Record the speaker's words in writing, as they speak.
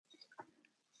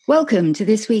Welcome to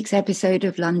this week's episode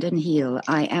of London Heal.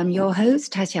 I am your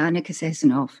host, Tatiana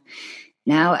Kasesanov.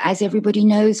 Now, as everybody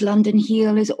knows, London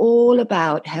Heal is all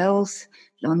about health,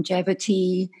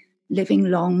 longevity, living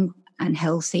long and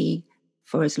healthy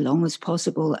for as long as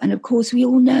possible. And of course, we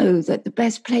all know that the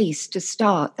best place to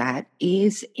start that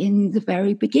is in the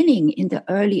very beginning, in the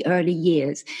early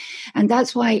years. And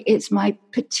that's why it's my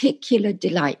particular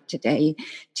delight today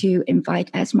to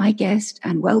invite as my guest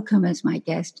and welcome as my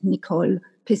guest, Nicole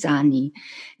Pisani.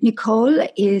 Nicole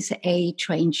is a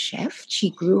trained chef.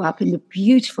 She grew up in the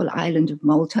beautiful island of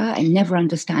Malta. I never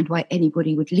understand why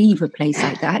anybody would leave a place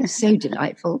like that. It's so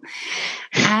delightful.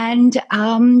 And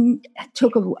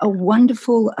took a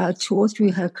wonderful tour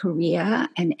through her career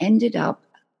and ended up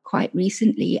quite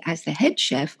recently as the head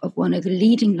chef of one of the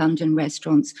leading London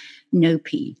restaurants,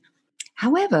 Nopi.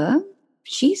 However,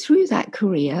 she threw that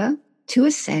career to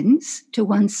a sense to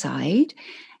one side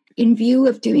in view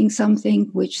of doing something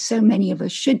which so many of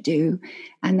us should do,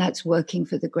 and that's working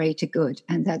for the greater good.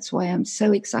 And that's why I'm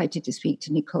so excited to speak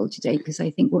to Nicole today, because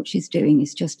I think what she's doing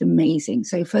is just amazing.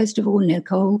 So first of all,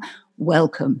 Nicole,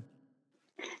 welcome.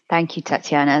 Thank you,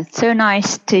 Tatiana. It's so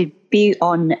nice to be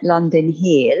on London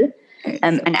Heal.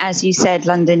 And as you said,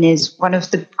 London is one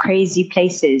of the crazy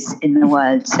places in the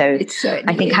world. So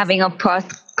I think having a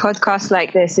podcast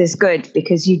like this is good,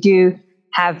 because you do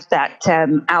have that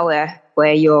hour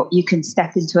where you can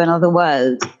step into another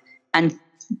world and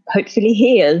hopefully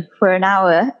heal for an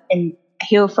hour and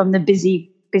heal from the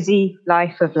busy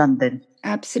life of London.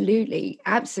 Absolutely.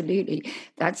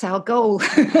 That's our goal.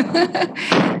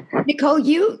 Nicole,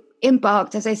 you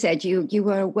embarked, as I said, you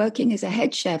were working as a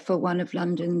head chef for one of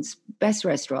London's best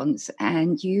restaurants,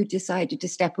 and you decided to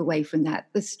step away from that.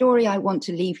 The story I want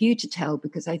to leave you to tell,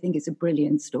 because I think it's a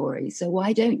brilliant story. So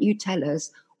why don't you tell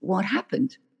us what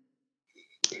happened?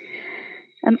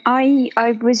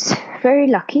 I was very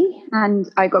lucky,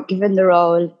 and I got given the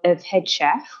role of head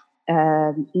chef.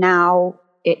 Now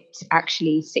it's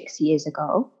actually 6 years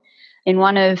ago, in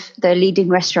one of the leading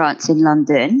restaurants in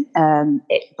London,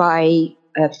 by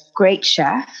a great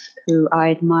chef who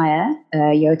I admire,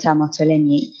 Yota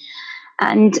Motoleni.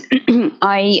 And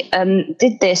I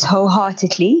did this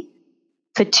wholeheartedly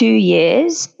for 2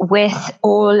 years with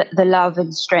all the love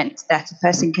and strength that a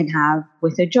person can have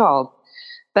with a job.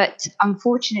 But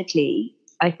unfortunately,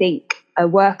 I think a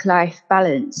work-life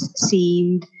balance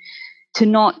seemed to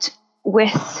not,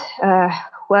 with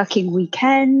working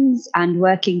weekends and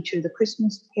working through the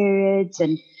Christmas periods.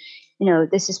 And,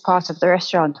 this is part of the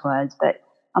restaurant world. But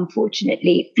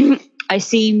unfortunately, I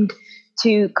seemed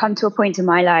to come to a point in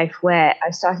my life where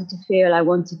I started to feel I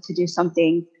wanted to do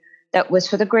something that was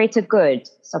for the greater good,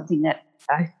 something that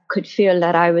I could feel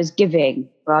that I was giving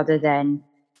rather than,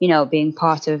 being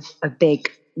part of a big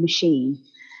machine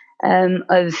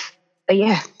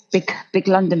big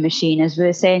London machine, as we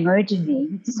were saying originally.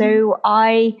 Mm-hmm. So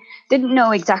I didn't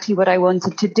know exactly what I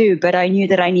wanted to do, but I knew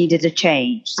that I needed a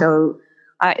change. So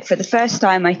for the first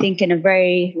time, I think in a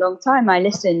very long time, I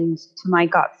listened to my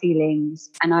gut feelings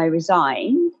and I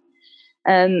resigned.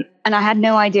 And I had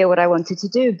no idea what I wanted to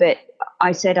do, but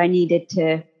I said I needed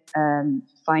to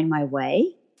find my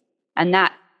way. And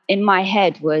that in my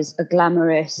head was a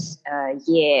glamorous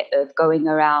year of going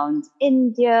around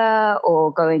India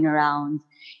or going around,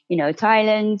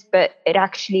 Thailand, but it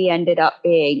actually ended up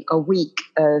being a week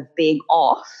of being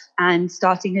off and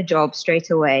starting a job straight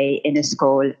away in a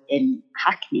school in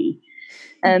Hackney.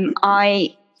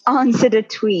 I answered a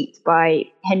tweet by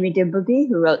Henry Dimbleby,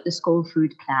 who wrote the School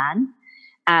Food Plan,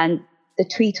 and the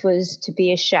tweet was to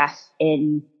be a chef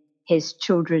in his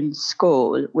children's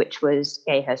school, which was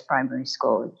Gayhurst Primary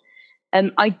School.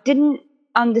 I didn't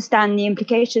understand the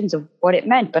implications of what it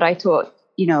meant, but I thought,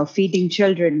 feeding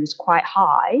children was quite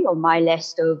high on my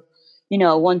list of,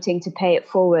 wanting to pay it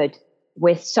forward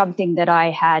with something that I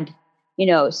had,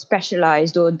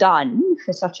 specialized or done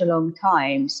for such a long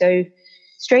time. So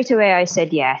straight away I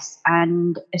said yes.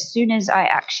 And as soon as I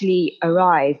actually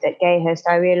arrived at Gayhurst,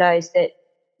 I realized that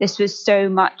this was so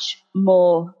much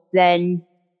more than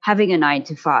having a 9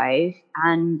 to 5,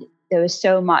 and there was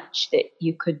so much that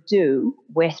you could do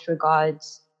with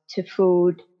regards to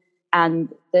food and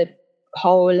the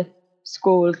whole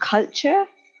school culture,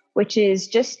 which is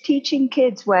just teaching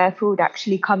kids where food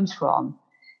actually comes from.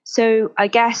 So I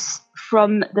guess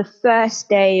from the first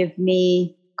day of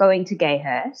me going to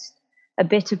Gayhurst, a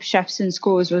bit of Chefs in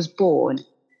Schools was born,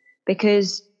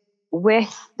 because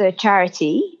with the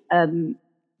charity,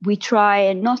 we try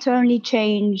and not only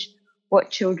change what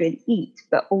children eat,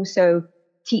 but also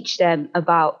teach them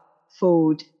about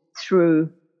food through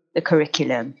the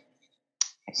curriculum.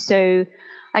 So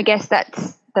I guess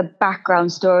that's the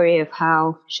background story of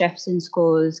how chefs in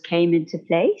schools came into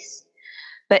place.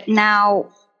 But now,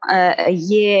 a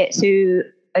year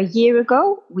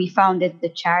ago, we founded the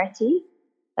charity.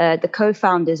 The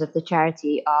co-founders of the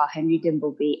charity are Henry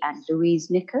Dimbleby and Louise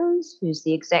Nichols, who's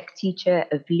the exec teacher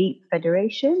of LEAP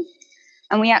Federation.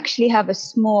 And we actually have a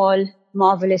small,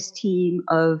 marvelous team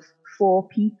of 4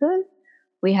 people.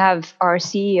 We have our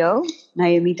CEO,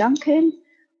 Naomi Duncan.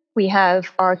 We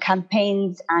have our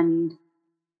campaigns and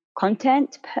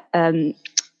content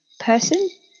person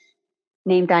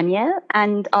named Danielle,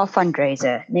 and our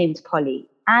fundraiser named Polly.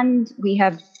 And we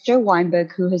have Joe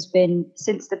Weinberg, who has been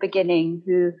since the beginning,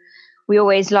 who we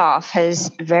always laugh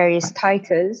has various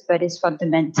titles, but is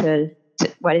fundamental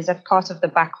is a part of the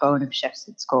backbone of Chefs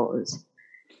in Schools.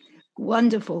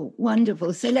 Wonderful,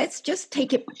 wonderful. So let's just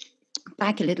take it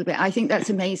back a little bit. I think that's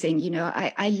amazing. You know,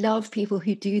 I love people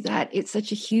who do that. It's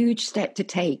such a huge step to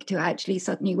take, to actually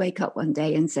suddenly wake up one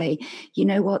day and say, you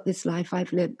know what, this life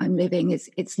I'm living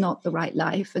it's not the right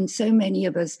life. And so many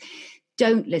of us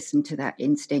don't listen to that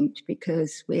instinct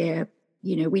because we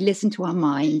listen to our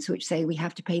minds, which say we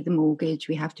have to pay the mortgage,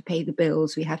 we have to pay the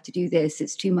bills, we have to do this,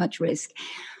 it's too much risk.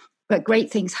 But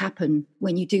great things happen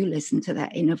when you do listen to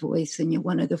that inner voice, and you're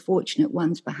one of the fortunate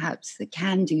ones, perhaps, that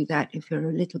can do that if you're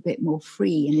a little bit more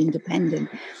free and independent.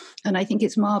 And I think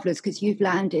it's marvelous because you've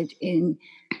landed in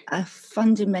a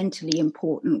fundamentally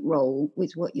important role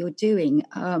with what you're doing.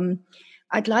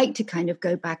 I'd like to kind of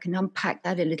go back and unpack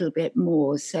that a little bit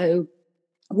more. So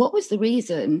what was the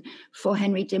reason for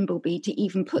Henry Dimbleby to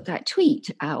even put that tweet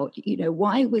out? You know,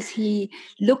 why was he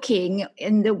looking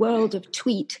in the world of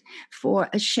tweet for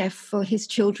a chef for his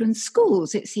children's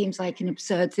schools? It seems like an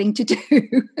absurd thing to do.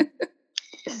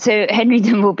 So Henry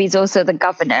Dimbleby is also the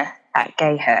governor at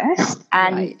Gayhurst,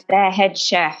 and Their head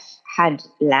chef had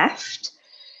left.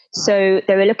 So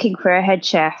they were looking for a head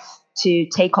chef to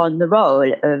take on the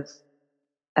role of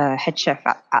head chef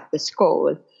at the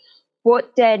school.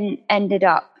 What then ended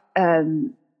up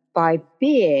by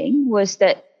being was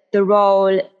that the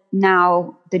role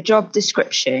now, the job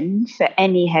description for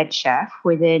any head chef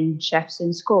within Chefs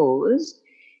in Schools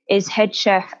is head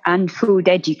chef and food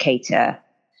educator.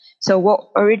 So what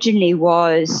originally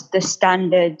was the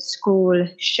standard school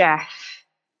chef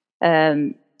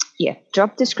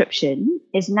job description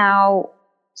is now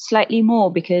slightly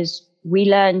more, because we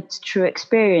learned through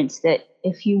experience that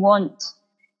if you want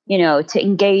to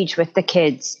engage with the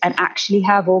kids and actually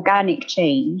have organic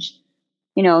change,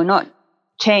 not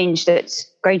change that's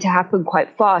going to happen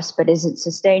quite fast but isn't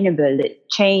sustainable, that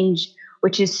change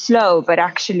which is slow but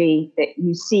actually that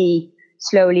you see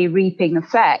slowly reaping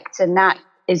effects. And that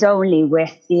is only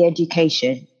with the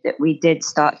education that we did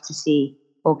start to see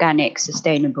organic,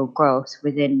 sustainable growth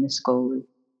within the school.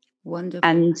 Wonderful.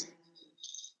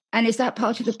 And is that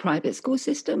part of the private school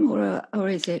system, or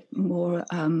is it more,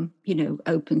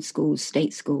 open schools,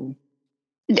 state school?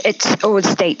 It's all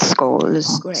state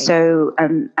schools. Great. So,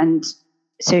 and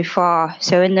so far,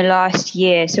 so in the last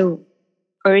year, so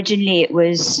originally it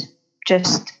was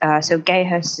just,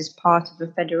 Gayhurst is part of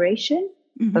a federation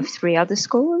of 3 other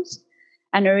schools.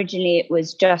 And originally it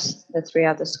was just the 3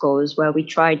 other schools where we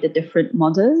tried the different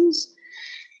models.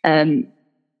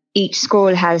 Each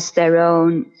school has their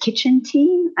own kitchen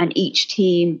team, and each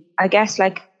team, I guess,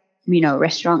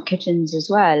 restaurant kitchens as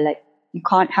well, you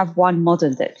can't have one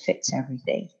model that fits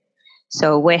everything.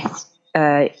 So with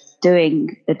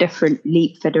doing the different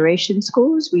LEAP Federation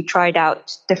schools, we tried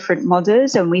out different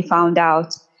models, and we found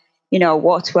out,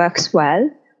 what works well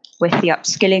with the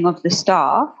upskilling of the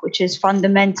staff, which is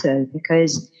fundamental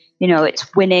because,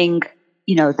 it's winning,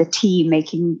 the team,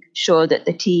 making sure that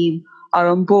the team are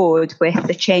on board with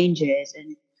the changes.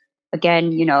 And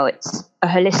again, it's a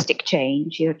holistic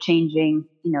change. You're changing,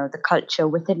 the culture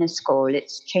within a school.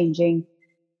 It's changing,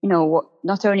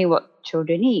 not only what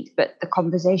children eat, but the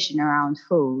conversation around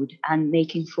food and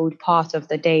making food part of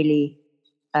the daily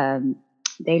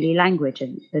language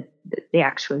and the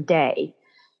actual day.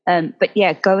 But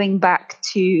yeah, going back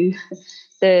to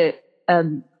the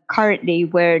currently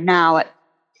we're now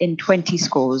in 20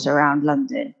 schools around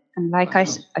London. And like I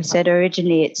said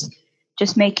originally, it's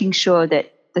just making sure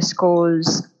that the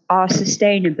schools are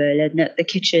sustainable and that the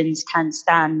kitchens can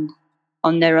stand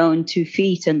on their own 2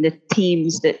 feet, and the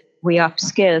teams that we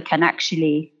upskill can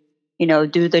actually,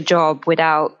 do the job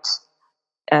without,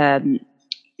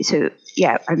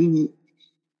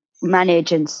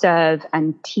 manage and serve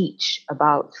and teach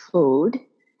about food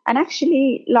and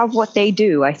actually love what they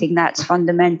do. I think that's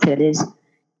fundamental, is,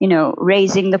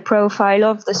 raising the profile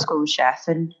of the school chef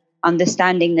and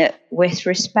understanding that with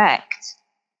respect,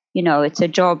 it's a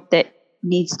job that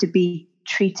needs to be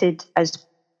treated as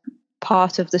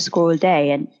part of the school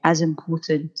day and as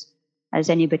important as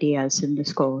anybody else in the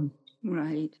school.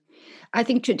 Right. I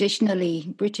think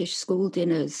traditionally British school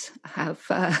dinners have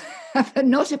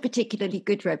not a particularly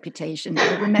good reputation.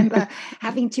 I remember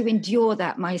having to endure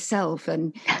that myself,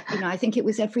 and I think it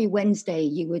was every Wednesday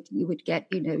you would get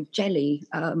jelly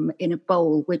in a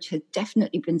bowl, which had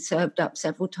definitely been served up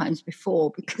several times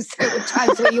before, because there were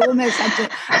times where you almost had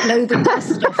to blow the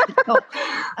dust off the top.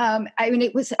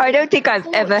 It was. I don't think I've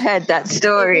ever heard that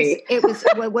story. It was.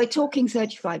 Well, we're talking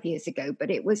 35 years ago,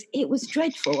 but it was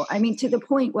dreadful. I mean, to the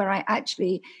point where I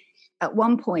actually, at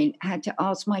one point, had to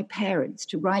ask my parents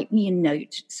to write me a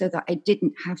note so that I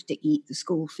didn't have to eat the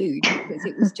school food, because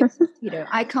it was just,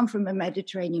 I come from a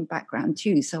Mediterranean background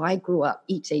too, so I grew up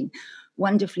eating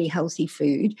wonderfully healthy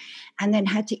food and then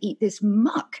had to eat this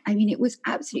muck. I mean, it was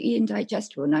absolutely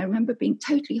indigestible. And I remember being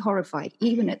totally horrified,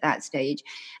 even at that stage.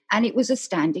 And it was a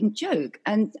standing joke.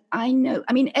 And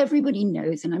everybody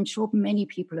knows, and I'm sure many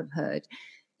people have heard,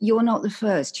 you're not the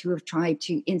first who have tried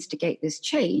to instigate this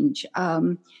change.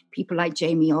 People like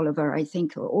Jamie Oliver, I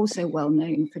think, are also well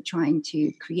known for trying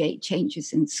to create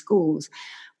changes in schools.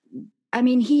 I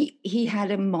mean, he had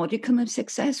a modicum of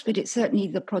success, but it's certainly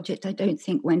the project I don't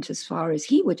think went as far as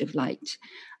he would have liked.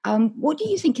 What do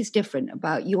you think is different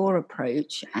about your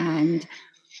approach, and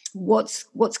what's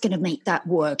going to make that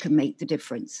work and make the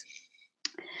difference?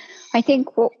 I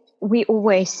think what we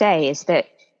always say is that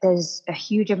there's a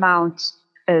huge amount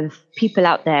of people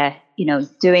out there,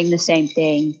 doing the same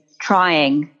thing,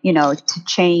 trying, to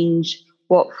change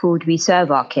what food we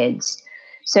serve our kids.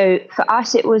 So for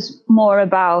us, it was more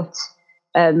about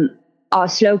our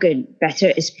slogan,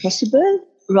 better is possible,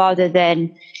 rather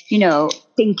than,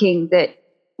 thinking that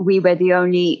we were the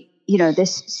only,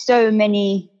 there's so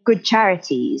many good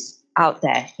charities out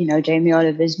there. Jamie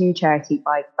Oliver's new charity,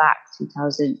 Five Back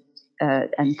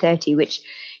 2030, which,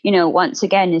 once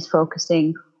again is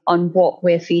focusing on what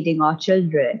we're feeding our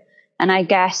children. And I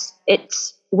guess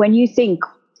it's when you think,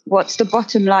 what's the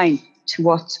bottom line to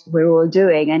what we're all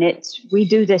doing? And we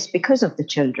do this because of the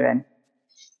children.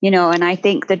 And I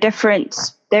think the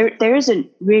difference, there isn't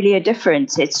really a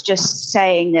difference. It's just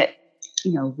saying that,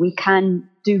 we can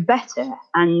do better.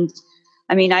 And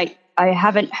I mean, I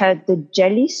haven't heard the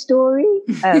jelly story,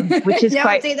 which is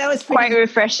quite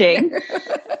refreshing.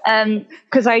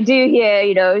 Because I do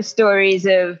hear, stories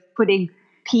of putting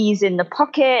peas in the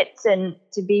pockets. And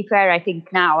to be fair, I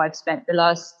think now I've spent the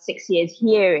last 6 years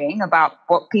hearing about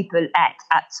what people ate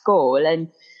at school. And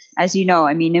as you know,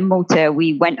 I mean, in Malta,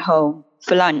 we went home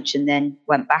for lunch and then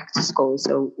went back to school.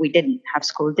 So we didn't have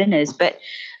school dinners. But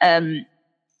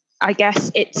I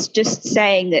guess it's just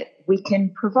saying that we can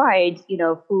provide,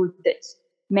 food that's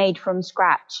made from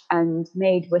scratch and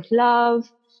made with love.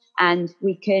 And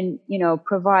we can,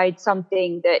 provide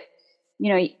something that,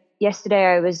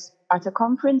 yesterday I was at a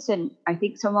conference and I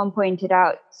think someone pointed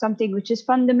out something which is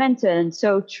fundamental and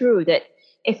so true, that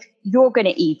if you're going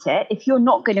to eat it, if you're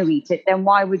not going to eat it, then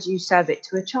why would you serve it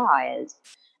to a child?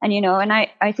 And, and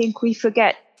I think we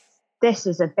forget this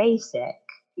as a basic,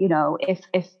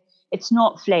 if it's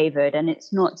not flavored and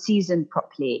it's not seasoned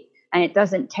properly and it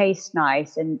doesn't taste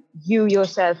nice and you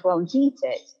yourself won't eat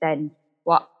it, then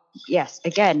what? Yes,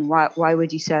 again, why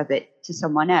would you serve it to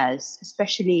someone else,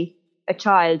 especially a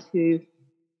child who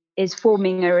is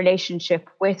forming a relationship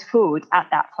with food at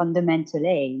that fundamental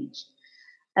age?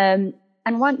 And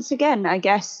once again, I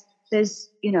guess there's,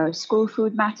 School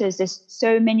Food Matters. There's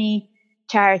so many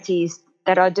charities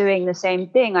that are doing the same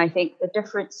thing. I think the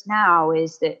difference now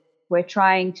is that we're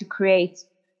trying to create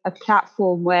a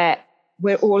platform where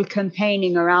we're all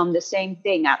campaigning around the same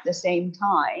thing at the same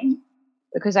time,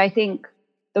 because I think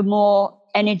the more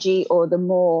energy or the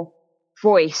more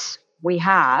voice we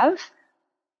have,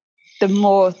 the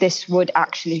more this would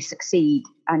actually succeed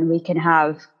and we can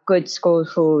have good school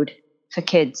food for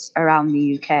kids around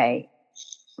the UK.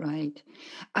 Right.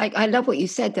 I love what you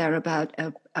said there about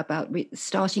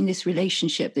starting this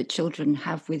relationship that children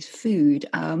have with food.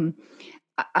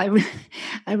 I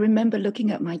remember looking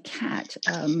at my cat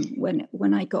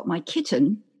when I got my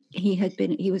kitten.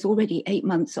 He was already 8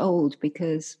 months old,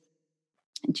 because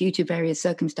due to various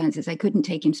circumstances, I couldn't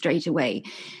take him straight away.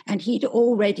 And he'd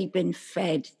already been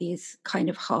fed this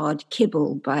kind of hard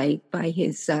kibble by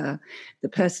his the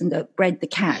person that bred the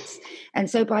cats. And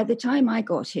so by the time I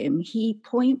got him, he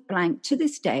point blank, to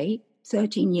this day,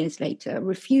 13 years later,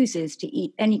 refuses to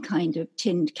eat any kind of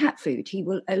tinned cat food. He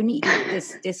will only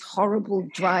eat this horrible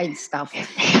dried stuff,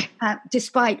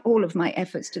 despite all of my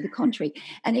efforts to the contrary.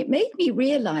 And it made me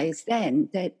realize then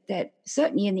that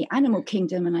certainly in the animal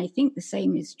kingdom, and I think the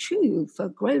same is true for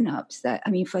grown-ups,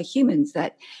 for humans,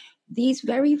 that these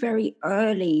very, very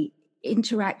early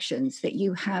interactions that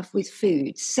you have with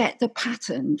food set the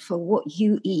pattern for what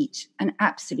you eat an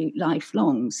absolute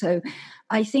lifelong. So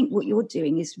I think what you're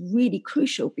doing is really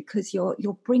crucial, because you're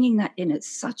bringing that in at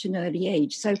such an early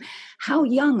age. So how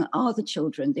young are the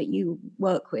children that you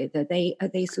work with? Are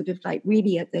they sort of like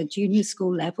really at the junior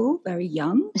school level, very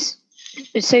young?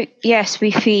 So yes,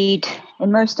 we feed,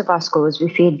 in most of our schools, we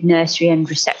feed nursery and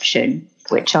reception,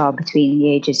 which are between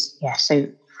the ages, so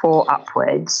 4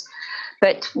 upwards.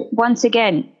 But once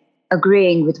again,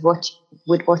 agreeing with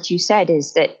what you said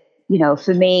is that,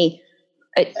 for me,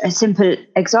 a simple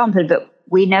example, but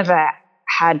we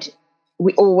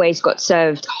always got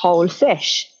served whole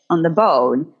fish on the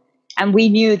bone. And we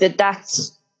knew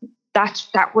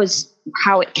that was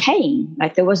how it came.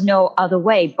 Like, there was no other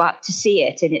way but to see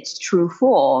it in its true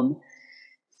form.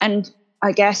 And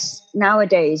I guess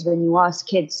nowadays, when you ask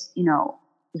kids,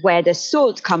 where does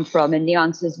salt come from? And the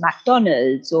answer is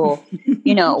McDonald's. Or,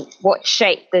 what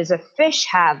shape does a fish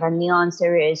have? And the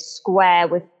answer is square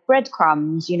with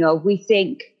breadcrumbs. We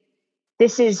think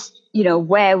this is,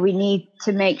 where we need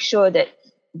to make sure that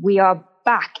we are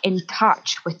back in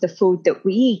touch with the food that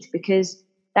we eat, because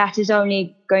that is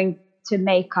only going to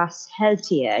make us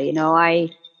healthier.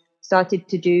 We started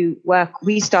to do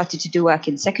work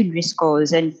in secondary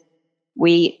schools, and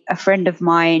a friend of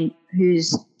mine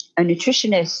who's a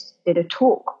nutritionist did a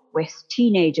talk with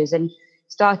teenagers and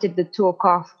started the talk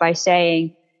off by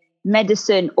saying,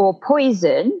 medicine or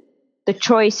poison, the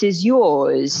choice is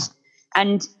yours.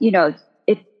 And,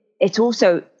 it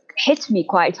also hit me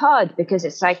quite hard, because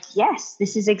it's like, yes,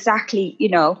 this is exactly,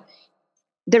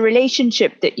 the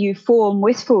relationship that you form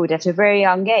with food at a very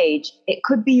young age. It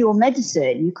could be your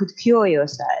medicine. You could cure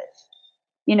yourself.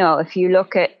 If you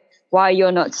look at why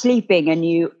you're not sleeping and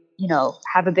you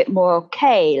have a bit more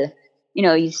kale,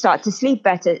 you start to sleep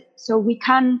better. So we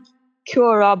can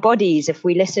cure our bodies if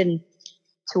we listen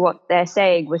to what they're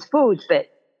saying with food.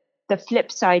 But the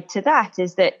flip side to that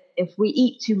is that if we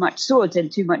eat too much salt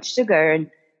and too much sugar, and,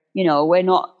 we're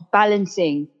not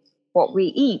balancing what we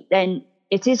eat, then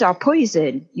it is our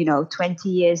poison, 20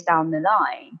 years down the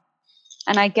line.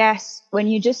 And I guess when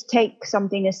you just take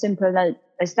something as simple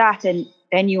as that, and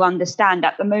then you understand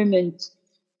at the moment,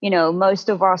 most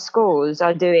of our schools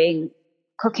are doing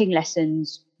cooking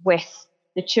lessons with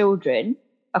the children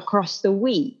across the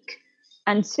week,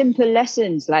 and simple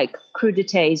lessons like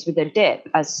crudités with a dip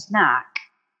as snack,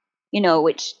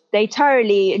 which they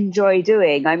thoroughly enjoy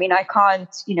doing. I mean, I can't,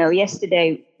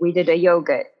 yesterday we did a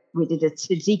yogurt, we did a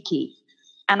tzatziki,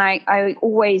 and I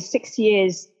always, 6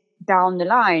 years down the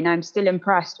line, I'm still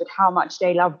impressed with how much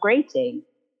they love grating.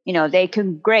 They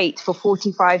can grate for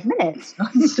 45 minutes.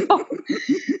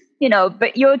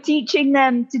 But you're teaching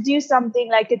them to do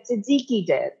something like a tzatziki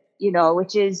dip,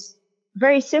 which is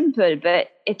very simple, but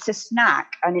it's a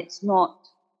snack, and it's not,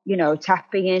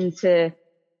 tapping into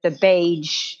the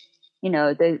beige,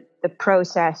 the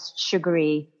processed,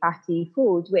 sugary, fatty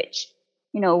food, which,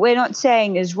 we're not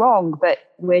saying is wrong, but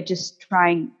we're just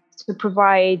trying to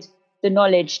provide the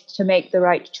knowledge to make the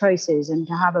right choices and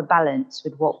to have a balance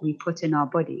with what we put in our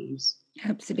bodies.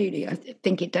 Absolutely. I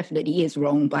think it definitely is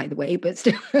wrong, by the way, but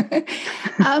still.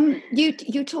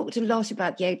 You talked a lot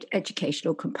about the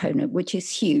educational component, which is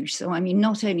huge. So, I mean,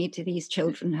 not only do these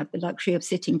children have the luxury of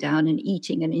sitting down and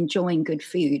eating and enjoying good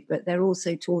food, but they're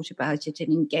also taught about it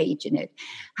and engage in it.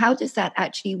 How does that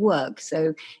actually work?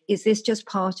 So is this just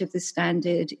part of the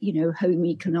standard, home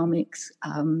economics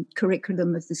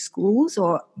curriculum of the schools,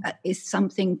 or is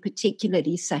something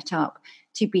particularly set up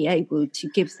to be able to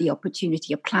give the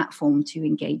opportunity, a platform to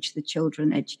engage the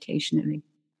children educationally?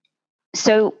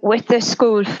 So with the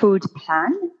school food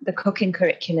plan, the cooking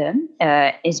curriculum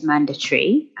is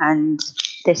mandatory. And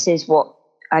this is what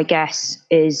I guess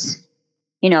is,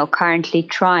 currently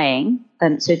trying.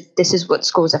 So this is what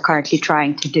schools are currently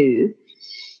trying to do.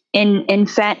 In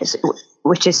fact,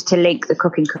 which is to link the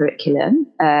cooking curriculum,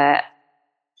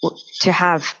 to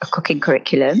have a cooking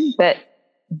curriculum. But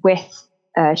with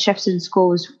chefs in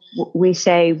schools, we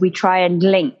say we try and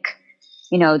link,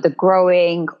 the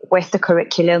growing with the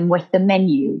curriculum, with the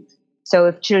menu. So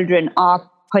if children are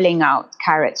pulling out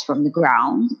carrots from the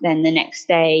ground, then the next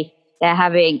day they're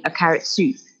having a carrot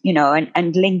soup,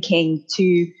 and linking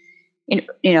to,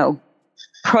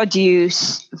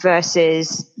 produce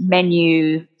versus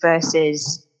menu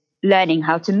versus learning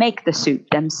how to make the soup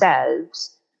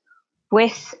themselves.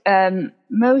 With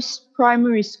most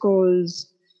primary schools,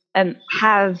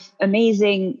 have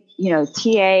amazing,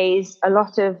 TAs, a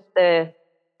lot of the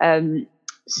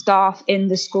staff in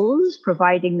the schools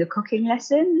providing the cooking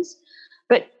lessons.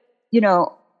 But,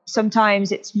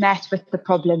 sometimes it's met with the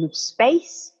problem of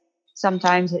space.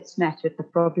 sometimes it's met with the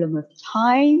problem of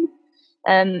time.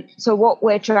 So what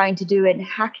we're trying to do in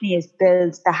Hackney is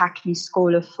build the Hackney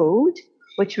School of Food,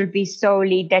 which will be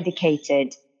solely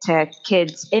dedicated to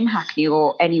kids in Hackney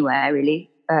or anywhere really,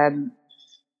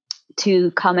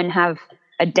 to come and have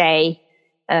a day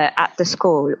at the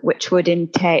school, which would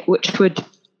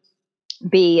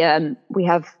be, we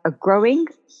have a growing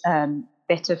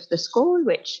bit of the school,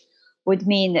 which would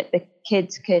mean that the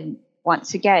kids can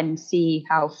once again see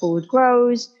how food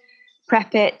grows,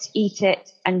 prep it, eat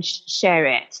it, and share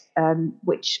it,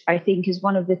 which I think is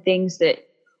one of the things that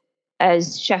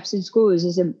as chefs in schools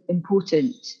is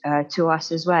important to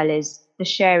us as well, is the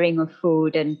sharing of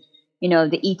food and,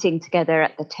 the eating together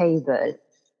at the table.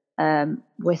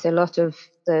 With a lot of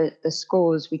the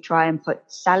schools, we try and put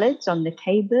salads on the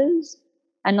tables.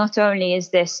 And not only is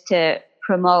this to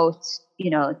promote,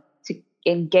 to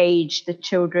engage the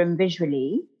children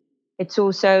visually, it's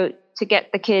also to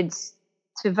get the kids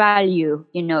to value,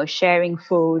 sharing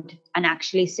food and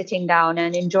actually sitting down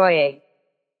and enjoying,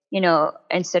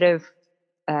 instead of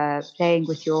playing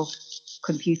with your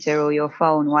computer or your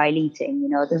phone while eating,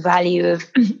 the value of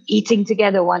eating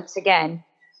together once again,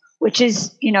 which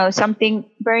is, something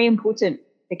very important,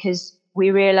 because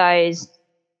we realized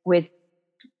with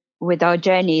our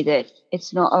journey that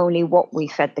it's not only what we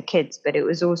fed the kids, but it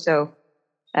was also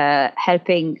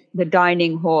helping the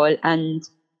dining hall and,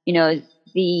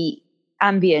 the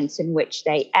ambience in which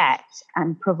they ate,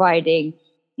 and providing,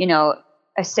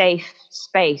 a safe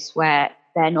space where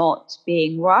they're not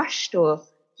being rushed, or,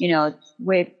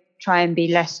 we try and be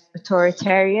less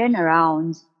authoritarian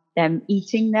around them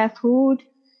eating their food.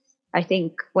 I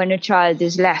think when a child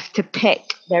is left to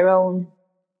pick their own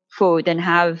food and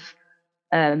have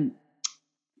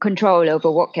control over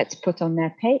what gets put on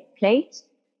their plate,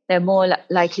 they're more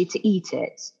likely to eat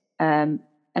it.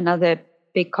 Another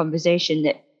big conversation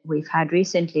that we've had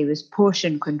recently was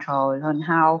portion control, on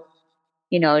how,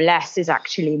 less is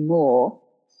actually more.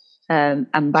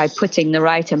 And by putting the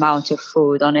right amount of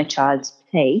food on a child's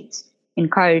plate,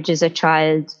 encourages a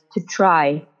child to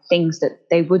try things that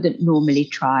they wouldn't normally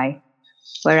try.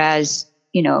 Whereas,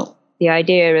 the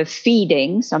idea of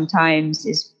feeding sometimes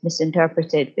is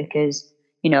misinterpreted, because,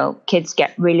 kids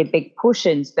get really big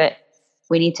portions, but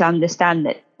we need to understand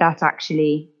that that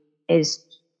actually is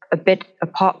a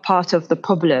part of the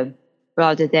problem,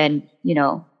 rather than,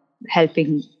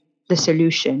 helping the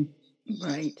solution.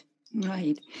 Right.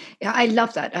 Right. Yeah, I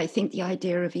love that. I think the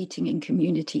idea of eating in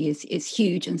community is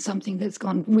huge, and something that's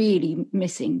gone really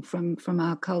missing from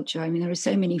our culture. I mean, there are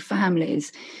so many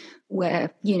families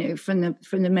where, from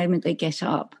the moment they get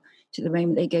up to the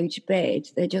moment they go to bed,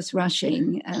 they're just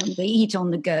rushing. They eat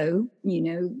on the go,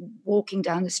 walking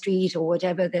down the street or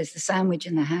whatever. There's the sandwich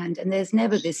in the hand, and there's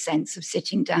never this sense of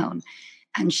sitting down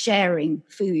and sharing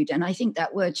food. And I think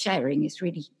that word sharing is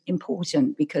really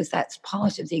important, because that's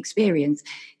part of the experience,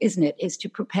 isn't it? Is to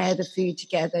prepare the food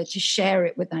together, to share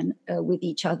it with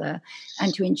each other,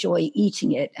 and to enjoy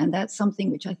eating it. And that's something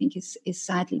which I think is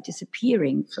sadly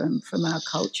disappearing from our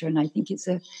culture. And I think it's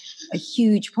a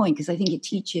huge point, because I think it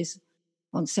teaches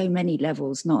on so many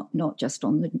levels, not just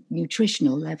on the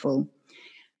nutritional level.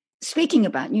 Speaking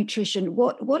about nutrition,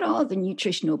 what are the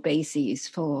nutritional bases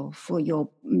for your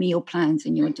meal plans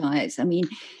and your diets? I mean,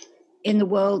 in the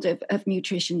world of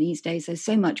nutrition these days, there's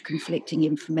so much conflicting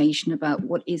information about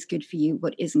what is good for you,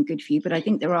 what isn't good for you. But I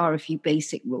think there are a few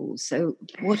basic rules. So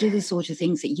what are the sort of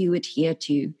things that you adhere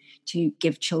to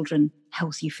give children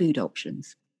healthy food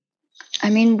options?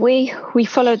 I mean, we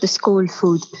follow the school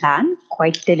food plan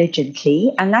quite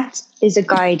diligently, and that is a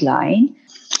guideline.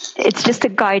 It's just a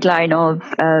guideline of,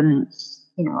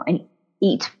 an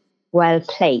eat well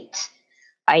plate,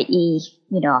 i.e.,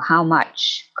 how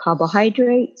much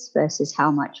carbohydrates versus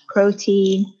how much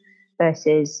protein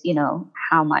versus,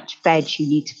 how much veg you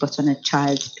need to put on a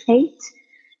child's plate.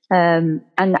 And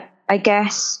I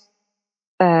guess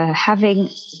having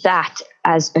that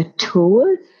as a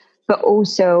tool, but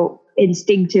also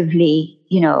instinctively,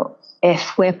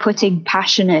 if we're putting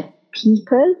passionate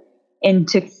people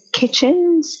into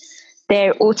kitchens,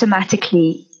 they're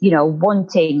automatically,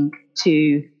 wanting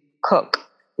to cook,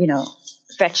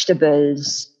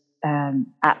 vegetables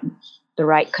at the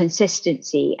right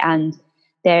consistency. And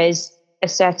there's a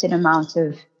certain amount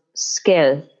of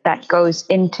skill that goes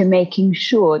into making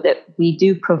sure that we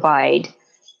do provide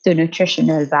the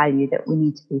nutritional value that we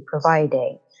need to be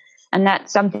providing. And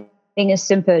that's something as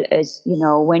simple as,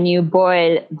 when you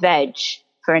boil veg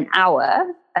for an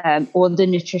hour, all the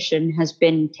nutrition has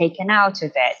been taken out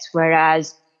of it.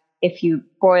 Whereas if you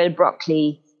boil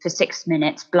broccoli for 6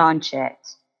 minutes,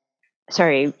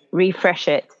 refresh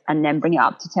it, and then bring it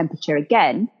up to temperature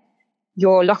again,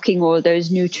 you're locking all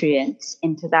those nutrients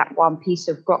into that one piece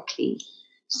of broccoli.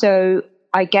 So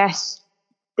I guess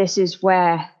this is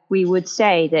where we would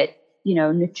say that,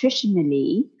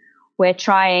 nutritionally, we're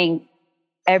trying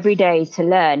every day to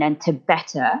learn and to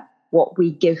better what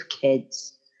we give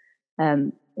kids.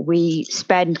 We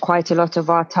spend quite a lot of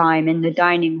our time in the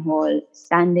dining hall,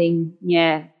 standing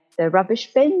near the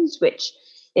rubbish bins, which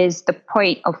is the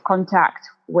point of contact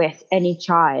with any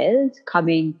child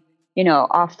coming,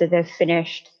 after they've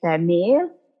finished their meal.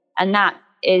 And that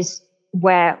is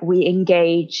where we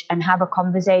engage and have a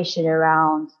conversation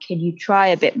around, can you try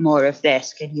a bit more of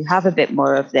this? Can you have a bit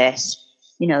more of this?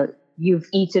 You've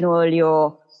eaten all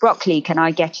your broccoli. Can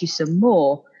I get you some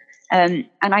more? And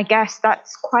I guess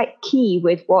that's quite key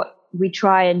with what we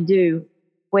try and do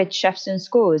with Chefs in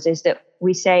Schools, is that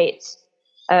we say it's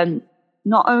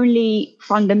not only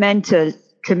fundamental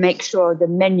to make sure the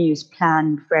menu's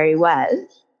planned very well,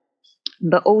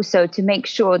 but also to make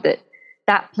sure that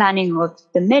planning of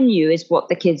the menu is what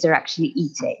the kids are actually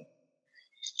eating.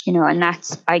 And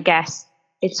that's, I guess,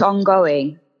 it's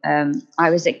ongoing. I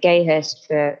was at Gayhurst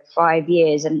for 5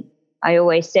 years, and I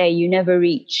always say you never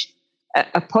reach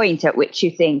a point at which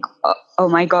you think, oh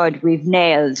my God, we've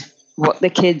nailed what the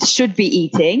kids should be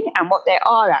eating and what they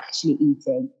are actually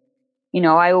eating.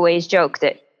 I always joke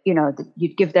that, that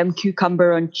you'd give them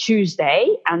cucumber on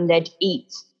Tuesday and they'd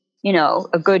eat,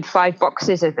 a good 5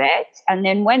 boxes of it. And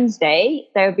then Wednesday,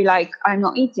 they'll be like, I'm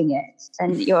not eating it.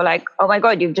 And you're like, oh my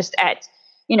God, you've just ate,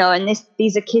 and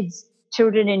these are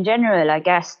children in general. I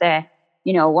guess they're,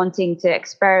 wanting to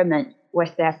experiment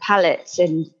with their palates,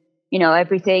 and,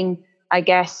 everything, I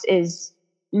guess, is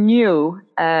new.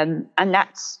 And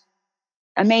that's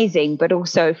amazing. But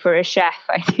also for a chef,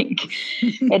 I think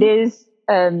it is,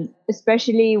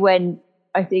 especially when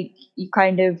I think you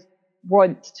kind of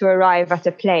want to arrive at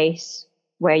a place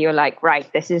where you're like,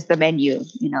 right, this is the menu,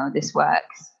 this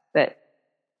works. But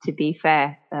to be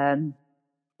fair,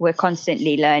 we're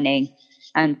constantly learning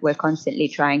and we're constantly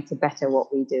trying to better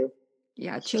what we do.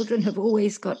 Yeah, children have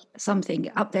always got something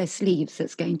up their sleeves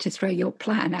that's going to throw your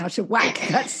plan out of whack.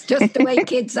 That's just the way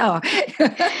kids are.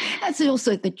 That's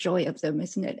also the joy of them,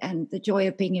 isn't it? And the joy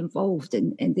of being involved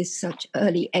in this such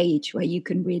early age where you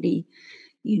can really,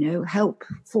 help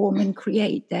form and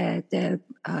create their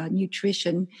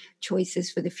nutrition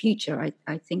choices for the future.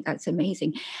 I think that's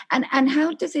amazing. And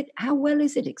how well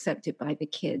is it accepted by the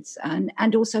kids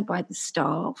and also by the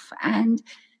staff and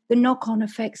the knock-on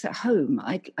effects at home?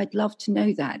 I'd love to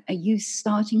know that. Are you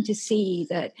starting to see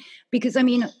that? Because,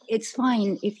 it's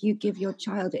fine if you give your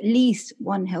child at least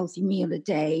one healthy meal a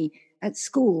day at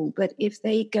school, but if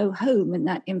they go home and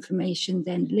that information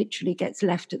then literally gets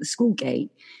left at the school gate,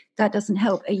 that doesn't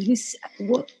help.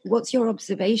 What's your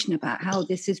observation about how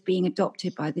this is being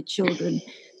adopted by the children,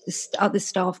 the other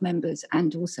staff members,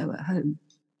 and also at home?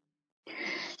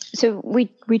 So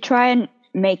we try and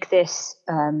make this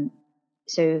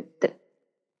so that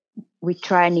we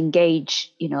try and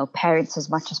engage, parents as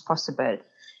much as possible.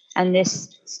 And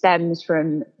this stems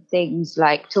from things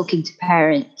like talking to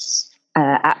parents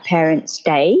at Parents'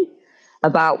 Day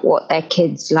about what their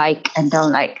kids like and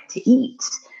don't like to eat.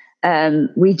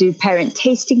 We do parent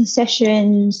tasting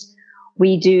sessions.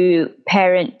 We do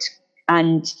parent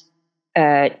and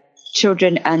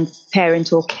children and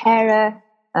parent or carer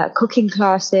cooking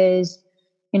classes.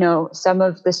 Some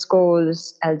of the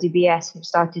schools, LDBS, have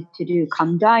started to do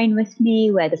Come Dine With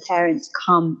Me, where the parents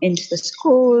come into the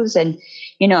schools and,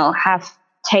 have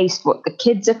taste what the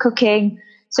kids are cooking.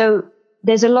 So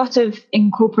there's a lot of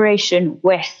incorporation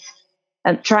with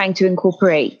trying to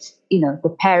incorporate,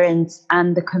 the parents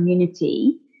and the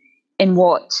community in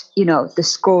what, the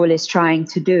school is trying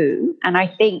to do. And I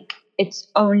think it's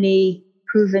only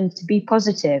proven to be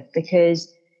positive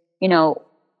because,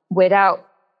 without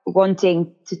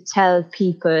wanting to tell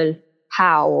people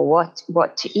how or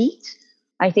what to eat,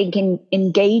 I think in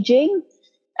engaging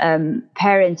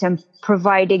parents and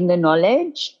providing the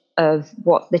knowledge of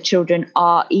what the children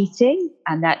are eating,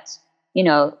 and that,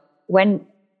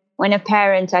 when a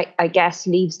parent, I guess,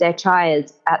 leaves their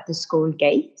child at the school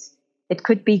gate, it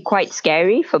could be quite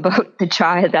scary for both the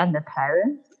child and the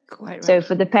parent. Quite right. So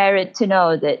for the parent to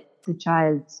know that the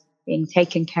child's being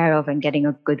taken care of and getting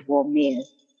a good warm meal,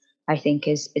 I think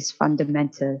is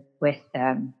fundamental with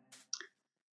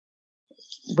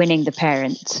winning the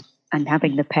parents and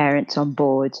having the parents on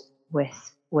board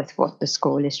with what the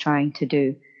school is trying to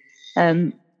do.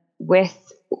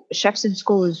 With Chefs in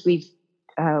Schools, we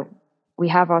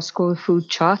have our school food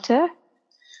charter,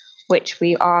 which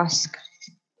we ask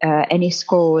any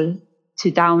school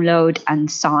to download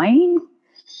and sign.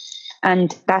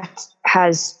 And that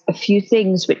has a few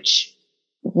things which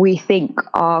we think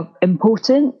are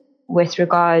important with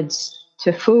regards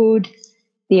to food,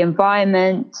 the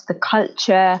environment, the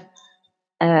culture.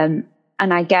 And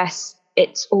I guess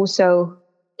it's also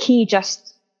key,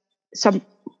 just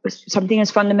something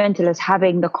as fundamental as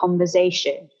having the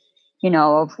conversation,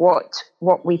 of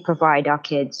what we provide our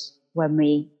kids when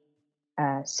we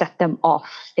set them off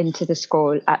into the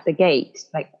school at the gate.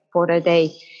 Like, what are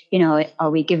they,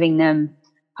 are we giving them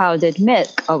powdered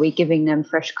milk? Are we giving them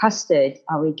fresh custard?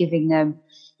 Are we giving them,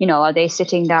 are they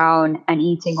sitting down and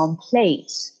eating on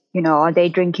plates? Are they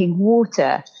drinking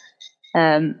water?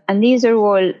 And these are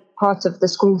all parts of the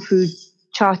school food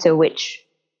charter, which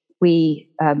we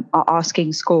are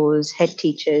asking schools, head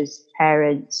teachers,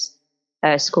 parents,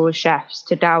 school chefs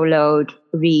to download,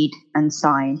 read, and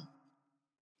sign.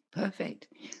 Perfect.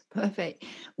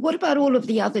 What about all of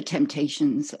the other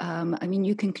temptations?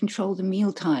 You can control the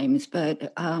meal times,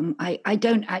 but I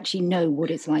don't actually know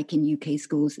what it's like in UK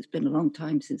schools. It's been a long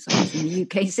time since I was in the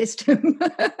UK system.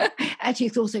 Actually,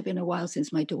 it's also been a while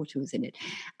since my daughter was in it.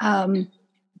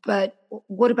 But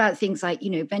what about things like,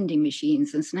 vending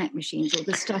machines and snack machines, or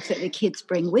the stuff that the kids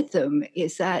bring with them?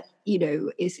 Is that,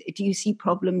 do you see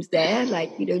problems there?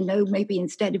 Like, no, maybe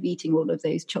instead of eating all of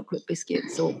those chocolate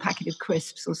biscuits or packet of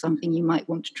crisps or something, you might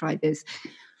want to try this.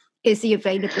 Is the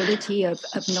availability of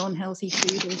non-healthy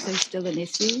food also still an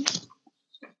issue?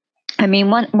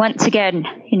 Once again,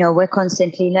 we're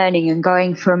constantly learning, and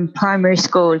going from primary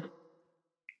school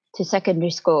to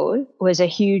secondary school was a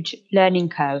huge learning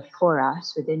curve for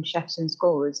us within chefs and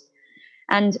schools.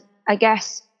 And I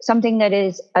guess something that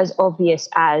is as obvious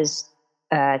as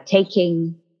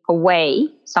taking away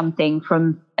something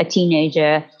from a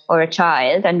teenager or a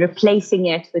child and replacing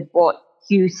it with what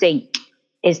you think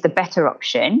is the better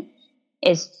option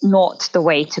is not the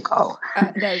way to go.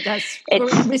 No, that's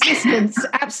resistance,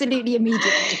 absolutely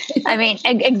immediately.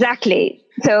 Exactly.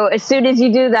 So as soon as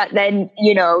you do that, then,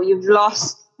 you've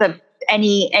lost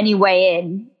any way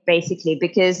in, basically,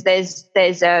 because there's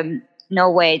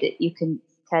no way that you can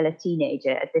tell a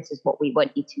teenager this is what we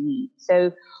want you to eat.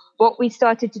 So what we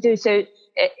started to do,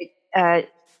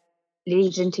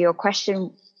 leads into your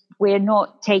question, we're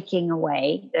not taking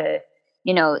away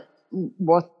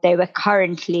what they were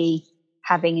currently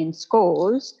having in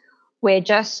schools. We're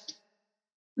just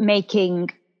making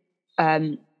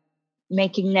them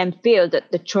feel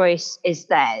that the choice is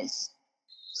theirs.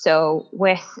 So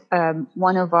with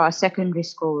one of our secondary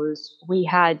schools, we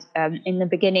had, in the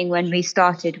beginning when we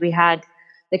started, we had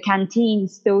the canteen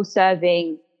still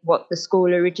serving what the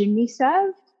school originally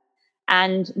served,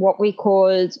 and what we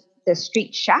called the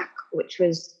street shack, which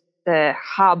was the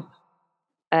hub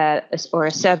or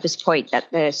a service point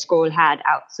that the school had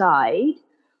outside.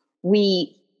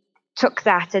 We took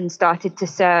that and started to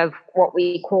serve what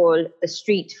we call the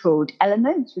street food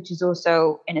element, which is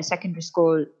also in a secondary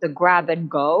school, the grab and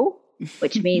go,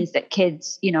 which means that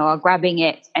kids, are grabbing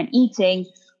it and eating,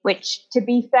 which, to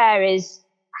be fair, is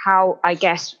how I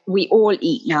guess we all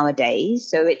eat nowadays.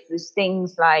 So it was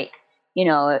things like,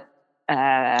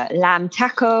 lamb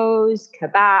tacos,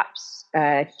 kebabs,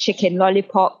 chicken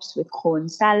lollipops with corn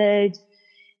salad,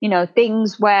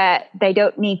 things where they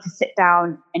don't need to sit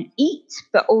down and eat,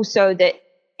 but also that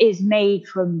is made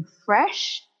from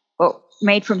scratch,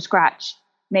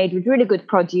 made with really good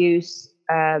produce.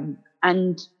 And,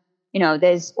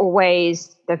 there's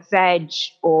always the veg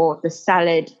or the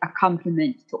salad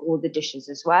accompaniment to all the dishes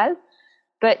as well.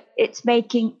 But it's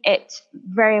making it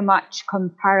very much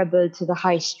comparable to the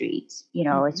high streets.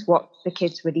 It's what the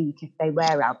kids would eat if they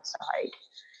were outside.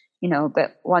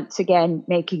 But once again,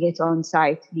 making it on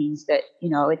site means that,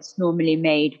 it's normally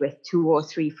made with 2 or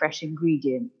 3 fresh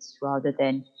ingredients rather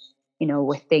than,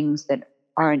 with things that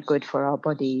aren't good for our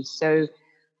bodies. So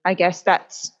I guess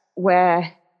that's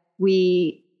where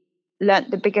we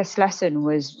learnt the biggest lesson,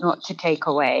 was not to take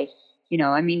away.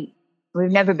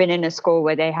 We've never been in a school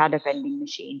where they had a vending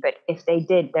machine, but if they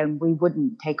did, then we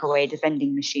wouldn't take away the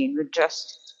vending machine. We'd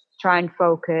just try and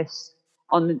focus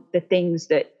on the things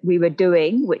that we were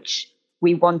doing, which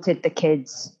we wanted the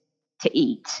kids to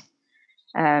eat.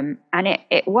 And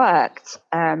it worked.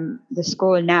 The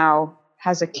school now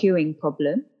has a queuing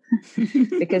problem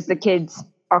because the kids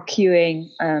are queuing.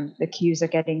 The queues are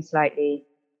getting slightly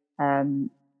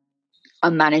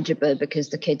unmanageable because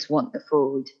the kids want the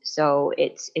food. So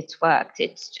it's worked.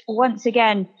 It's, once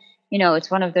again,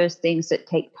 it's one of those things that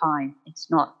take time. It's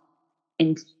not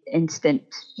instant.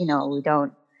 You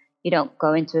don't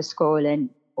go into a school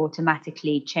and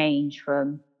automatically change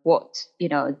from what,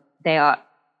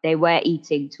 they were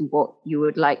eating to what you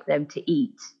would like them to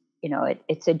eat.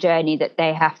 It's a journey that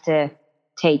they have to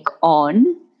take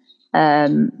on.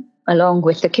 along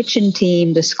with the kitchen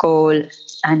team, the school,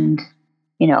 and,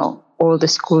 all the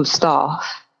school staff.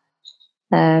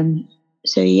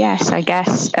 So yes, I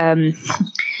guess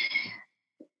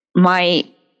my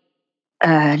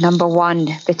number one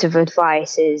bit of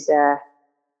advice is,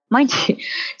 mind you,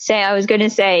 I was going to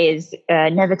say is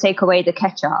never take away the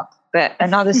ketchup. But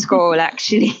another school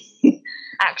actually,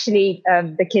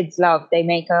 the kids love. They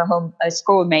make a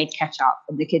school-made ketchup,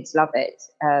 and the kids love it.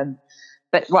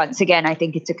 But once again, I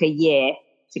think it took a year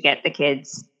to get the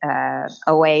kids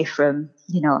away from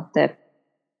the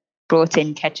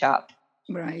brought-in ketchup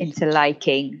into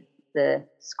liking the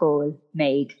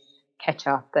school-made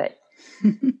ketchup. But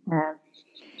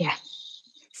yeah.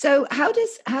 So how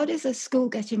does a school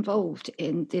get involved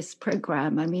in this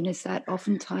program? I mean, is that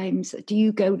oftentimes, do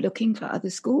you go looking for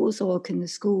other schools, or can the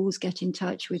schools get in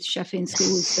touch with Chef in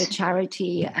Schools for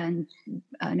charity, and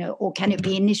or can it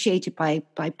be initiated by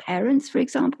parents, for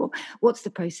example? What's the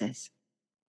process?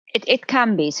 It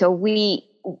can be. So we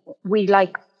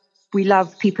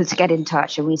love people to get in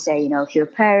touch, and we say, if you're a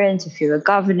parent, if you're a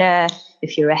governor,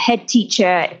 if you're a head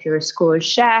teacher, if you're a school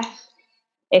chef,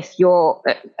 if you're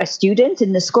a student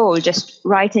in the school, just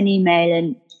write an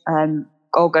email and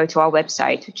go to our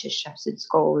website, which is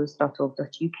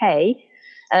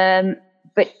chefsinschools.org.uk.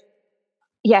 But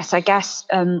yes, I guess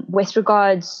with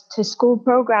regards to school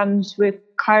programs, we're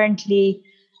currently,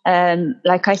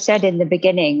 like I said in the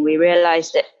beginning, we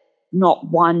realized that not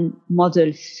one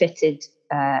model fitted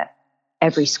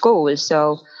every school.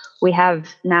 So we have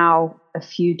now a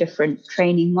few different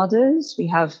training models. We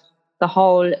have the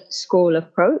whole school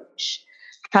approach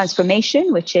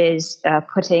transformation, which is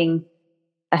putting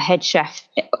a head chef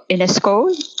in a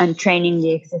school and training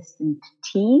the existing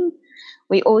team.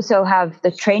 We also have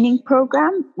the training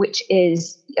program, which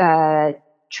is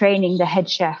training the head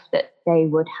chef that they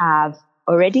would have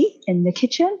already in the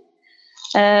kitchen.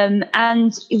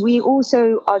 And we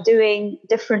also are doing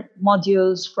different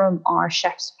modules from our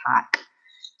chef's pack.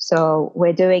 So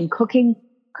we're doing cooking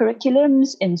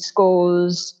curriculums in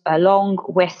schools along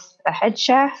with a head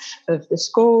chef of the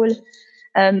school.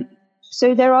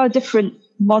 So there are different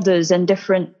models and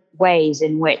different ways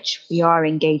in which we are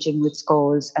engaging with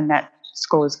schools, and that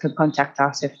schools can contact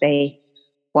us if they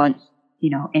want,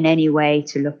 in any way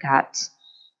to look at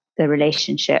the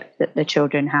relationship that the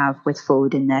children have with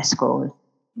food in their school.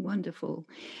 Wonderful.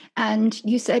 And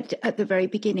you said at the very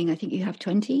beginning, I think you have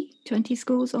 20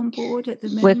 schools on board at the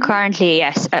moment? We're currently,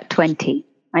 yes, at 20.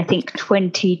 I think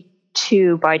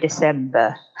 22 by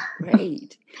December.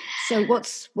 Great. So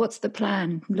what's the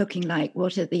plan looking like?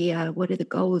 What are the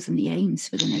goals and the aims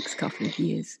for the next couple of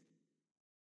years?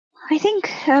 I think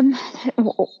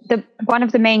one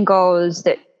of the main goals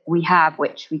that we have,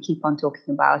 which we keep on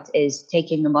talking about, is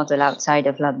taking the model outside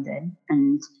of London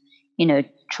and,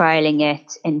 trialing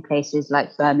it in places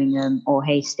like Birmingham or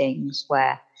Hastings,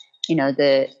 where,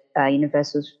 the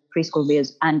universal preschool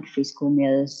meals and free school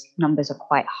meals numbers are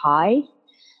quite high.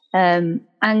 And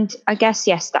I guess,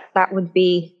 yes, that would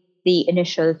be the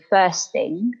initial first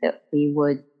thing that we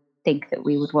would think that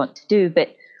we would want to do.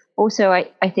 But also,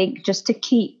 I think just to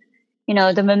keep,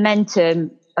 the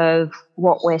momentum of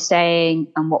what we're saying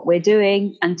and what we're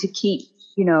doing, and to keep,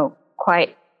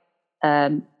 quite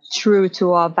true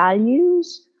to our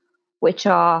values, which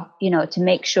are, to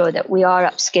make sure that we are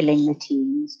upskilling the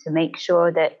teams, to make sure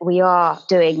that we are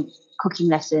doing cooking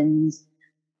lessons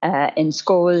in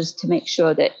schools, to make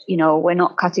sure that, we're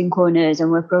not cutting corners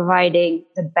and we're providing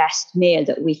the best meal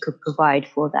that we could provide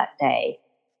for that day.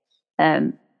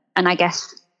 And I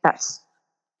guess that's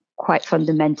quite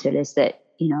fundamental, is that,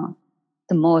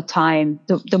 the more time,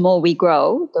 the more we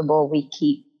grow, the more we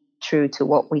keep true to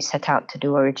what we set out to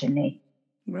do originally.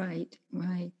 Right.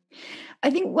 I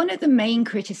think one of the main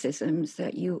criticisms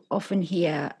that you often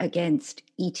hear against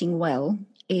eating well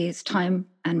is time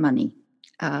and money.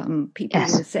 People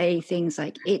will say things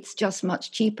like, it's just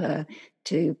much cheaper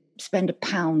to spend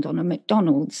 £1 on a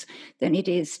McDonald's than it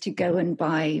is to go and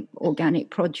buy organic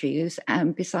produce.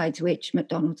 And besides which,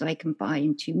 McDonald's I can buy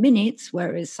in 2 minutes,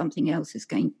 whereas something else is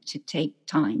going to take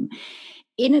time.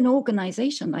 In an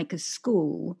organization like a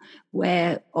school,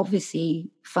 where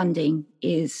obviously funding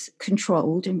is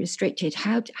controlled and restricted,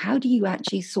 how do you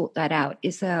actually sort that out?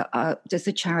 Does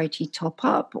the charity top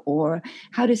up, or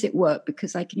how does it work?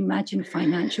 Because I can imagine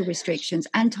financial restrictions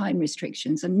and time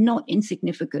restrictions are not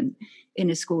insignificant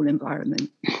in a school environment.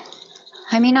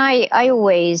 I mean, I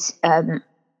always,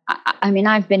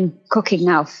 I've been cooking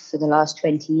now for the last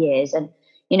 20 years. And,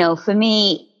 for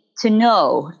me to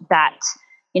know that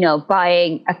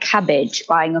buying a cabbage,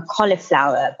 buying a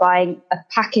cauliflower, buying a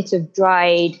packet of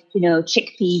dried,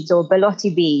 chickpeas or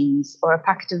balotti beans, or a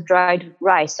packet of dried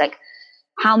rice. Like,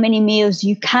 how many meals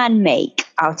you can make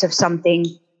out of something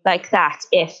like that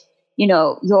if,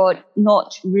 you're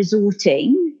not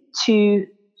resorting to,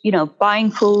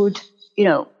 buying food,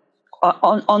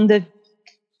 on the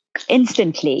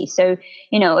instantly. So,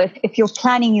 if you're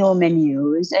planning your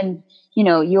menus and,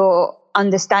 you're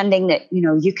understanding that,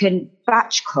 you can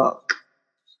batch cook,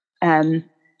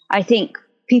 I think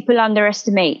people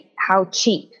underestimate how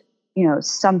cheap, a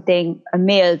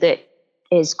meal that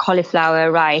is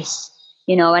cauliflower, rice,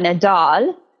 and a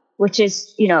dal, which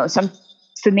is,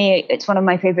 for me, it's one of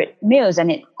my favorite meals,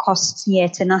 and it costs near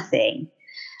to nothing.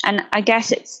 And I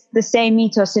guess it's the same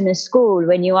ethos in a school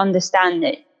when you understand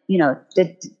that,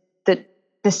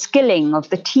 the skilling of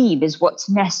the team is what's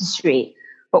necessary.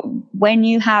 But when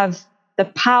you have the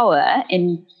power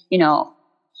in,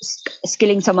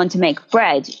 skilling someone to make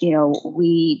bread,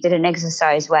 we did an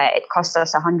exercise where it cost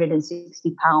us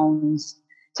 £160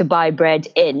 to buy bread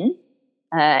in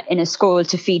a school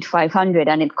to feed 500,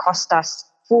 and it cost us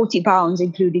 £40,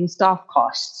 including staff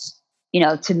costs,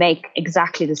 to make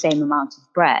exactly the same amount of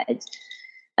bread.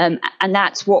 And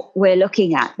that's what we're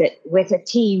looking at, that with a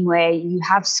team where you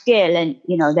have skill and,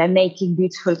 they're making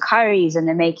beautiful curries and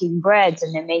they're making breads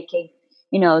and they're making,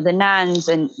 the naans,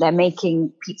 and they're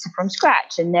making pizza from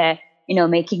scratch and they're,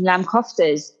 making lamb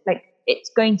koftas. Like,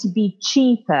 it's going to be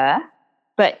cheaper,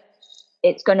 but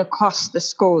it's going to cost the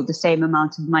school the same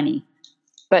amount of money.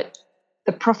 But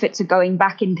the profits are going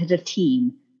back into the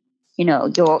team.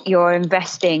 You're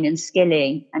investing and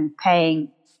skilling and paying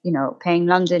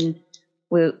London.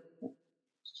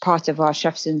 Part of our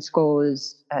Chefs in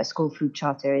Schools school food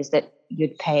charter is that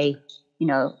you'd pay,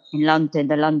 in London,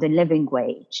 the London living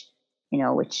wage,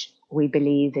 which we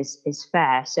believe is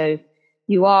fair. So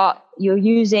you're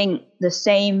using the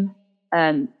same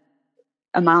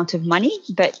amount of money,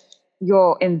 but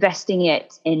you're investing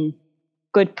it in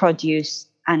good produce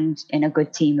and in a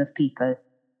good team of people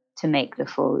to make the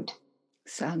food.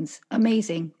 Sounds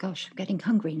amazing. Gosh, I'm getting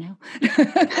hungry now.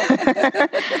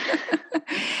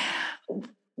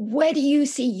 Where do you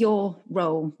see your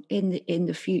role in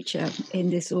the future in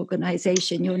this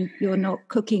organisation? You're not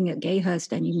cooking at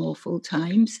Gayhurst anymore full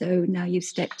time, so now you've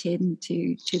stepped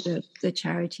into the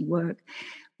charity work.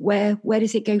 Where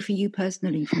does it go for you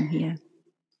personally from here?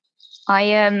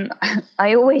 I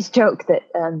always joke that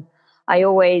I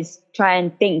always try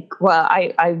and think. Well,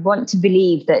 I want to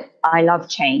believe that I love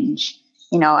change,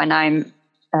 and I'm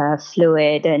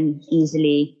fluid and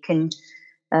easily can.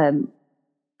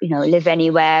 Live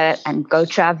anywhere and go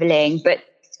traveling. But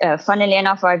funnily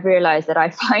enough, I've realized that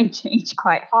I find change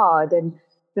quite hard. And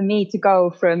for me to go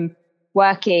from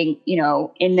working,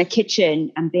 in the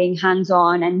kitchen and being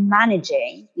hands-on and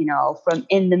managing, from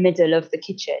in the middle of the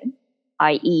kitchen,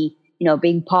 i.e.,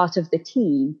 being part of the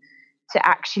team, to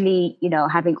actually,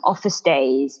 having office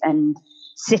days and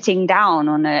sitting down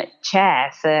on a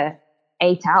chair for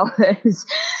 8 hours.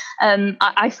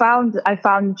 I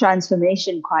found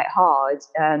transformation quite hard,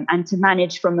 and to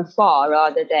manage from afar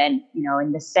rather than,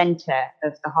 in the center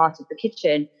of the heart of the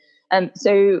kitchen.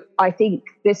 So I think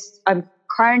I'm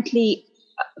currently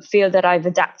feel that I've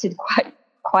adapted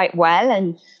quite well,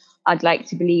 and I'd like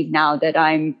to believe now that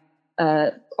I'm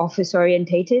office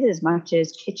orientated as much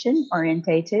as kitchen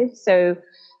orientated. So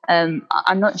I'm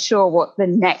not sure what the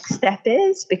next step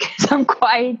is, because I'm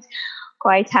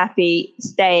quite happy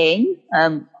staying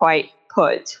quite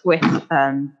put with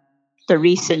the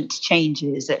recent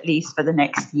changes, at least for the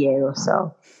next year or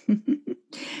so.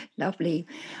 Lovely.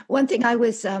 One thing I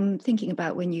was thinking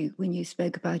about when you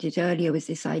spoke about it earlier was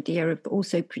this idea of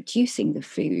also producing the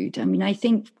food. I mean, I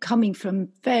think coming from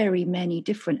very many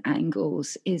different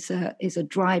angles is a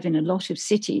drive in a lot of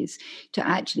cities to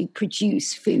actually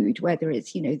produce food, whether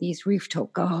it's, these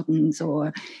rooftop gardens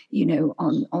or,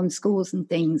 on schools and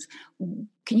things.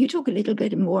 Can you talk a little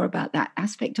bit more about that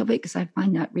aspect of it? Because I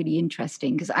find that really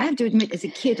interesting. Because I have to admit, as a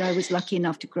kid, I was lucky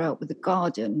enough to grow up with a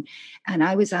garden, and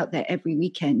I was out there every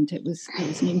weekend. It was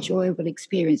an enjoyable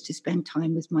experience to spend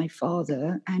time with my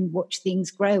father and watch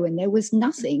things grow. And there was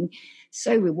nothing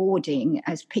so rewarding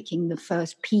as picking the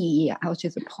first pea out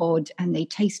of the pod, and they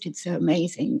tasted so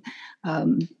amazing.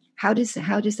 How does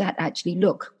that actually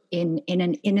look in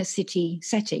an inner city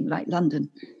setting like London?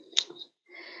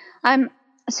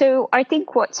 So I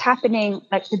think what's happening,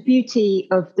 like the beauty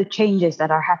of the changes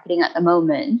that are happening at the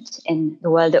moment in the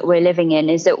world that we're living in,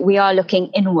 is that we are looking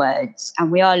inwards,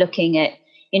 and we are looking at,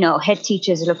 head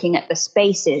teachers looking at the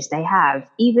spaces they have,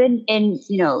 even in,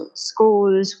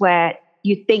 schools where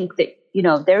you think that,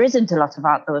 there isn't a lot of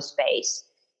outdoor space.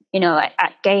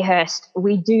 at Gayhurst,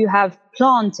 we do have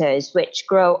planters which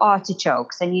grow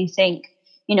artichokes. And you think,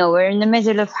 we're in the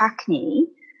middle of Hackney.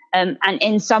 And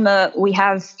in summer, we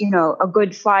have, a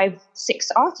good 5-6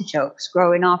 artichokes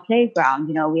grow in our playground.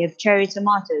 We have cherry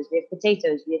tomatoes, we have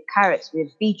potatoes, we have carrots, we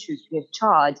have beetroot, we have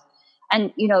chard.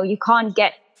 And, you can't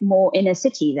get more in a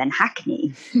city than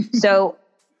Hackney. So,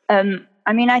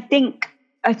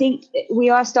 I think we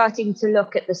are starting to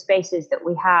look at the spaces that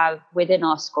we have within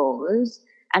our schools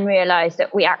and realize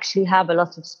that we actually have a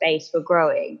lot of space for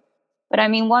growing. But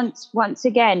once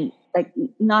again, like,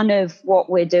 none of what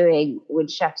we're doing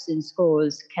with chefs in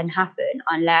schools can happen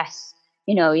unless,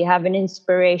 you have an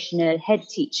inspirational head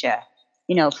teacher.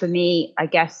 For me, I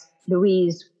guess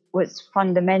Louise was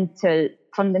fundamentally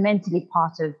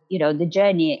part of, the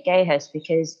journey at Gayhurst,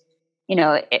 because,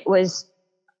 it was,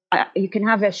 you can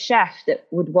have a chef that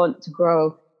would want to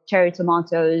grow cherry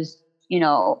tomatoes,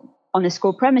 on the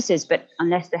school premises, but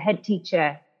unless the head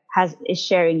teacher is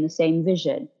sharing the same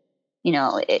vision,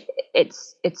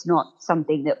 it's not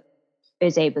something that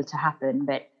is able to happen.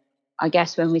 But I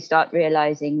guess when we start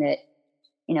realizing that,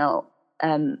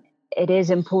 it is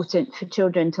important for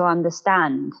children to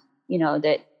understand,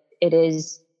 that it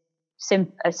is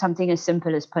something as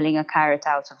simple as pulling a carrot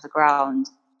out of the ground.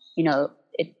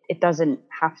 It doesn't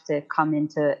have to come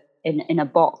in a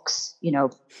box,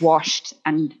 washed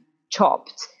and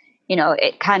chopped.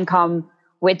 It can come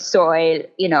with soil,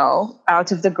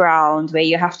 out of the ground, where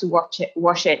you have to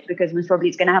wash it because most probably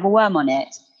it's going to have a worm on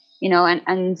it,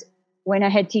 and when a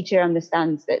head teacher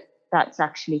understands that that's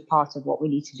actually part of what we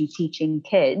need to be teaching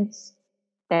kids,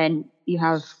 then you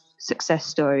have success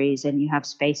stories and you have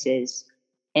spaces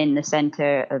in the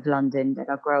centre of London that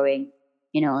are growing,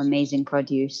 amazing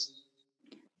produce.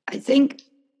 I think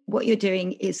what you're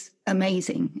doing is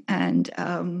amazing, and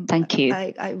thank you.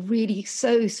 I really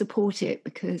so support it,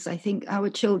 because I think our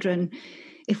children,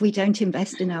 if we don't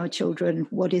invest in our children,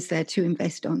 what is there to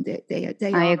invest on? They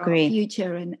are our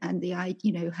future, and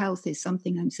the health is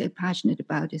something I'm so passionate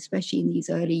about, especially in these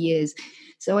early years.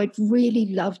 So I'd really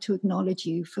love to acknowledge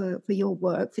you for your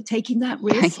work, for taking that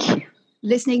risk. Thank you.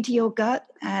 Listening to your gut,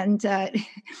 and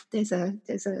there's a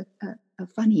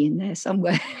funny in there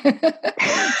somewhere.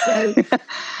 So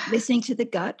listening to the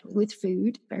gut with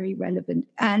food, very relevant.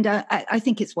 And I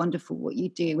think it's wonderful what you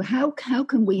do. How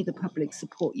can we, the public,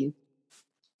 support you?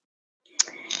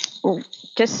 Well,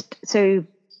 just so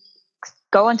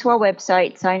go onto our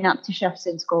website, sign up to Chefs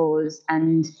in Schools,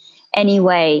 and any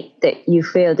way that you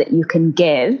feel that you can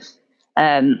give,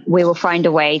 we will find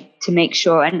a way to make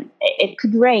sure. And it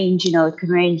could range, it could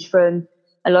range from,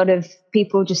 a lot of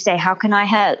people just say, how can I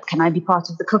help? Can I be part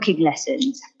of the cooking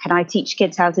lessons? Can I teach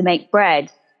kids how to make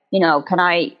bread? Can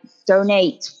I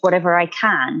donate whatever I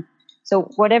can? So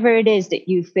whatever it is that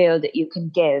you feel that you can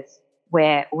give,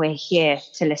 we're here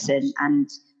to listen. And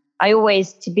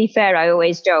to be fair, I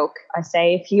always joke. I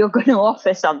say, if you're going to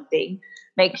offer something,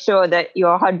 make sure that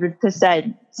you're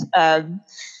 100%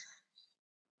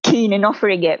 keen in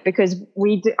offering it, because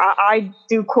I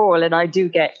do call and I do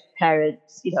get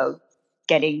parents,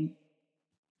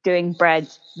 doing bread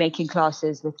making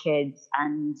classes with kids,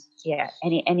 and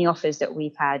any offers that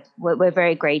we've had, we're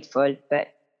very grateful. But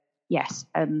yes,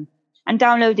 and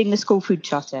downloading the school food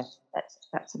charter,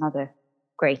 that's another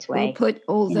great way. We'll put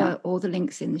all the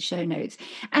links in the show notes.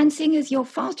 And seeing as you're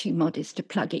far too modest to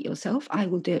plug it yourself, I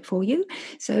will do it for you.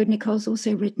 So Nicole's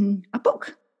also written a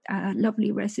book, a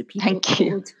lovely recipe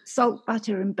called Salt,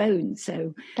 Butter and Bones.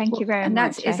 So thank you very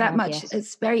much. Yes.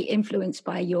 It's very influenced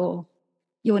by your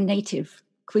native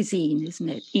cuisine, isn't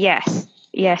it? Yes,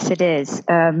 it is.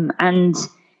 And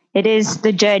it is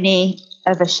the journey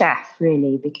of a chef,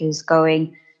 really, because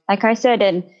going, like I said,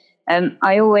 and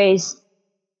I always,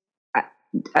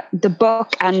 the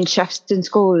book and Chefs in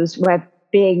Schools were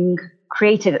being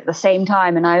created at the same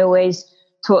time. And I always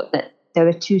thought that there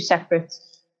were two separate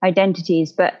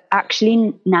identities. But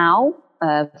actually now,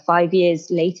 5 years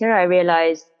later, I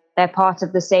realized they're part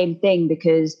of the same thing,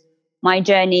 because my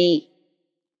journey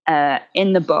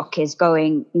in the book is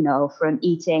going, from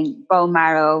eating bone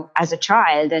marrow as a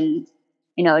child, and,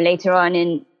 later on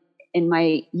in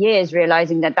my years,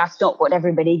 realizing that that's not what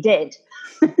everybody did.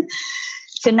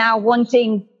 So now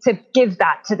wanting to give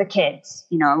that to the kids,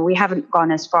 we haven't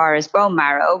gone as far as bone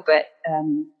marrow, but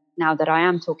now that I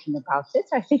am talking about it,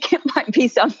 I think it might be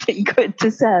something good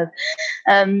to serve.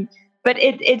 But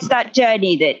it's that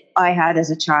journey that I had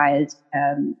as a child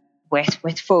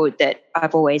with food, that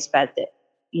I've always felt that,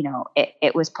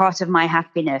 it was part of my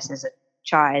happiness as a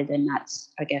child. And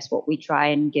that's, I guess, what we try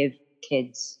and give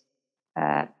kids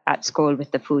at school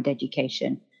with the food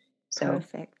education. So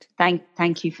Perfect.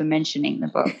 thank you for mentioning the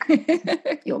book.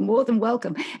 You're more than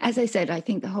welcome. As I said, I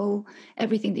think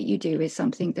everything that you do is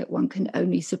something that one can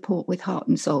only support with heart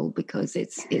and soul, because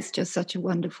it's just such a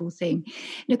wonderful thing.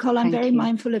 Nicole, I'm very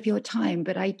mindful of your time,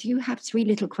 but I do have 3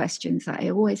 little questions that I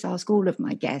always ask all of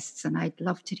my guests, and I'd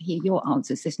love to hear your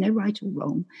answers. There's no right or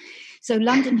wrong. So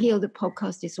London Heal, the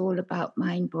podcast, is all about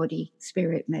mind, body,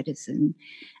 spirit medicine.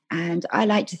 And I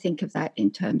like to think of that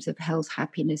in terms of health,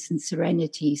 happiness, and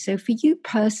serenity. So for you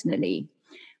personally,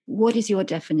 what is your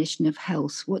definition of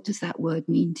health? What does that word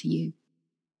mean to you?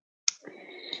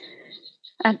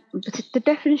 The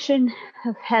definition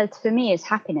of health for me is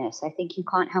happiness. I think you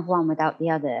can't have one without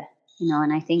the other,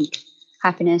 and I think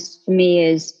happiness for me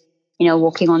is,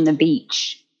 walking on the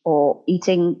beach or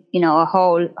eating, a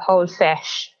whole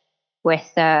fish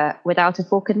without a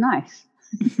fork and knife.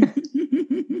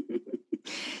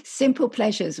 Simple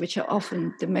pleasures, which are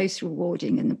often the most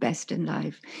rewarding and the best in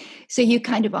life. So you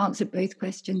kind of answered both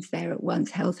questions there at once,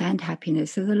 health and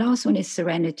happiness. So the last one is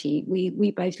serenity.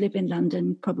 We both live in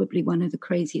London, probably one of the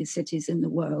craziest cities in the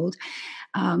world.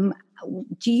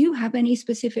 Do you have any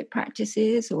specific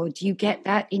practices, or do you get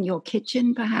that in your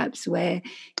kitchen perhaps, where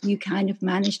you kind of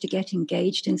manage to get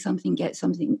engaged in something,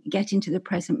 get into the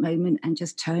present moment and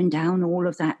just turn down all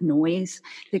of that noise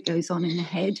that goes on in the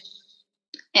head?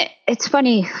 It's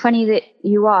funny that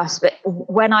you ask, but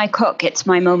when I cook, it's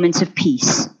my moments of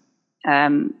peace.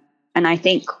 And I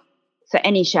think for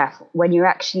any chef, when you're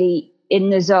actually in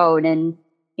the zone, and,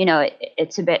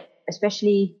 it's a bit,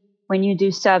 especially when you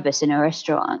do service in a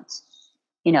restaurant,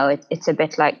 it's a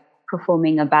bit like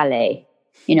performing a ballet,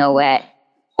 where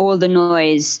all the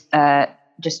noise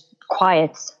just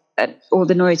quiets, all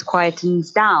the noise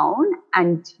quietens down,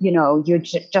 and, you're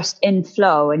just in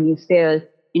flow, and you feel,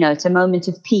 it's a moment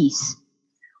of peace,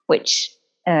 which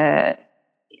I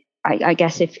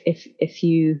guess if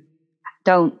you've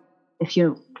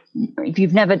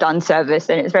never done service,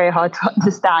 then it's very hard to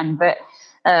understand. But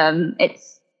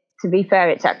to be fair,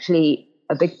 it's actually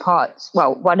a big part.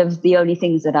 Well, one of the only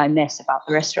things that I miss about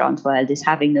the restaurant world is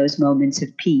having those moments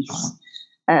of peace.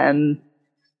 In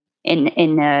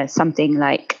something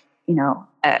like,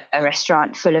 a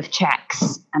restaurant full of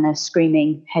checks and a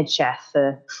screaming head chef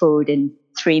for food in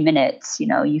 3 minutes,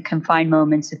 you can find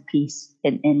moments of peace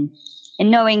in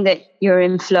knowing that you're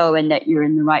in flow and that you're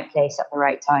in the right place at the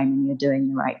right time and you're doing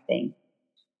the right thing.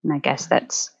 And I guess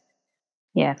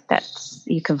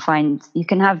you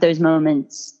can have those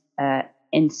moments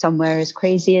in somewhere as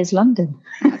crazy as London.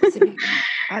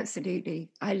 Absolutely.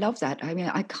 I love that. I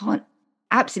mean,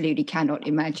 absolutely cannot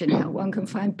imagine how one can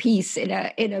find peace in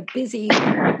a busy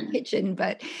kitchen,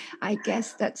 but I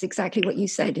guess that's exactly what you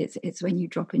said. It's when you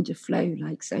drop into flow,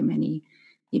 like so many,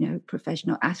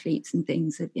 professional athletes and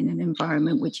things, in an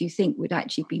environment which you think would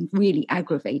actually be really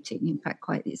aggravating. In fact,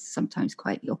 it's sometimes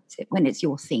quite the opposite when it's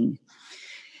your thing.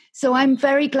 So I'm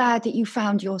very glad that you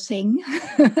found your thing,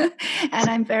 and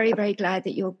I'm very, very glad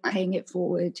that you're paying it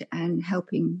forward and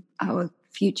helping our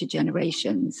future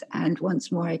generations. And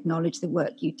once more, I acknowledge the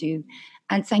work you do.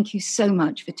 And thank you so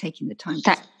much for taking the time.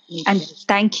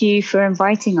 Thank you for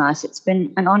inviting us. It's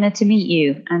been an honor to meet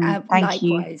you. And thank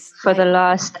you for the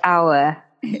last hour.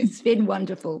 It's been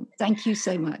wonderful. Thank you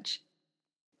so much.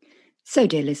 So,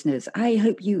 dear listeners, I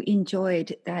hope you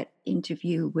enjoyed that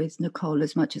interview with Nicole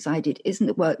as much as I did. Isn't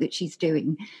the work that she's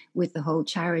doing with the whole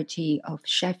charity of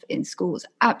Chef in Schools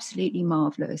absolutely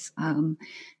marvelous?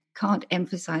 Can't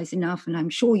emphasize enough, and I'm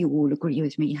sure you all agree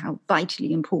with me, how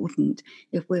vitally important,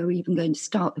 if we're even going to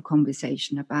start the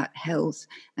conversation about health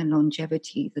and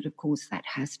longevity, that of course that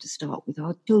has to start with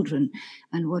our children.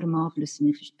 And what a marvelous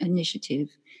initiative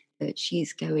that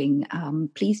she's going.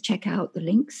 Please check out the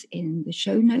links in the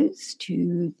show notes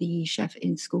to the Chef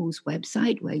in Schools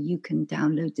website, where you can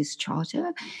download this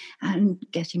charter and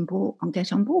get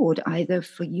on board, either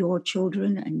for your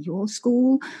children and your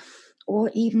school,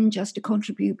 or even just to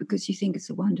contribute because you think it's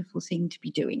a wonderful thing to be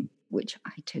doing, which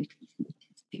I totally think it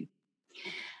is too.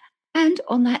 And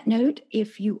on that note,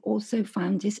 if you also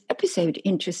found this episode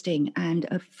interesting and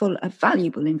full of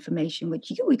valuable information, which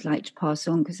you would like to pass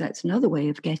on, because that's another way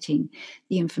of getting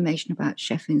the information about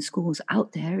Chef in Schools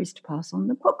out there, is to pass on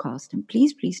the podcast. And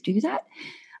please do that.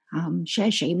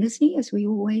 Share shamelessly, as we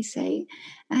always say.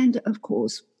 And of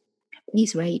course,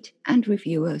 please rate and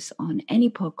review us on any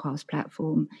podcast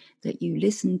platform that you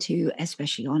listen to,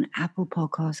 especially on Apple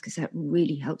Podcasts, because that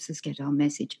really helps us get our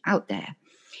message out there.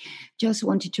 Just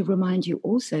wanted to remind you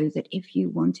also that if you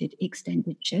wanted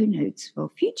extended show notes for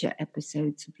future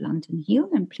episodes of London Heal,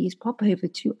 then please pop over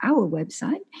to our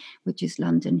website, which is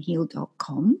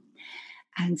londonheal.com.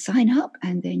 and sign up,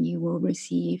 and then you will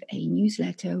receive a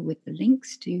newsletter with the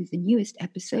links to the newest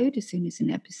episode as soon as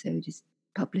an episode is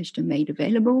published and made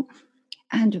available,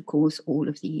 and of course all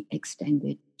of the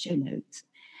extended show notes.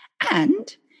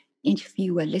 And if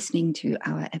you were listening to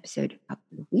our episode a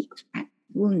couple of weeks back,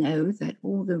 you will know that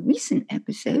all the recent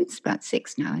episodes, about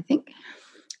 6 now I think,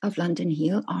 of London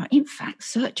Heal are in fact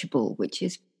searchable, which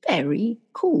is very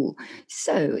cool.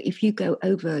 So if you go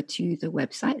over to the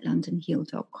website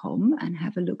londonheal.com and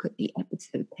have a look at the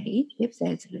episode page, if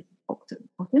there's a little box at the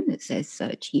bottom that says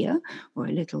search here or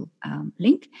a little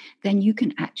link, then you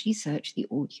can actually search the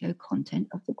audio content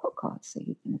of the podcast. So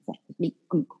you can effectively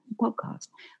Google the podcast.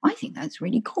 I think that's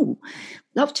really cool.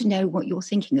 Love to know what you're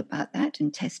thinking about that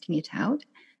and testing it out.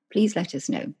 Please let us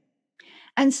know.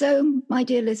 And so, my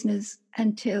dear listeners,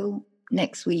 until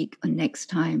next week or next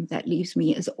time, that leaves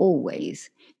me, as always,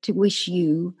 to wish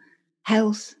you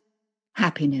health,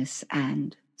 happiness,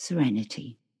 and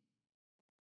serenity.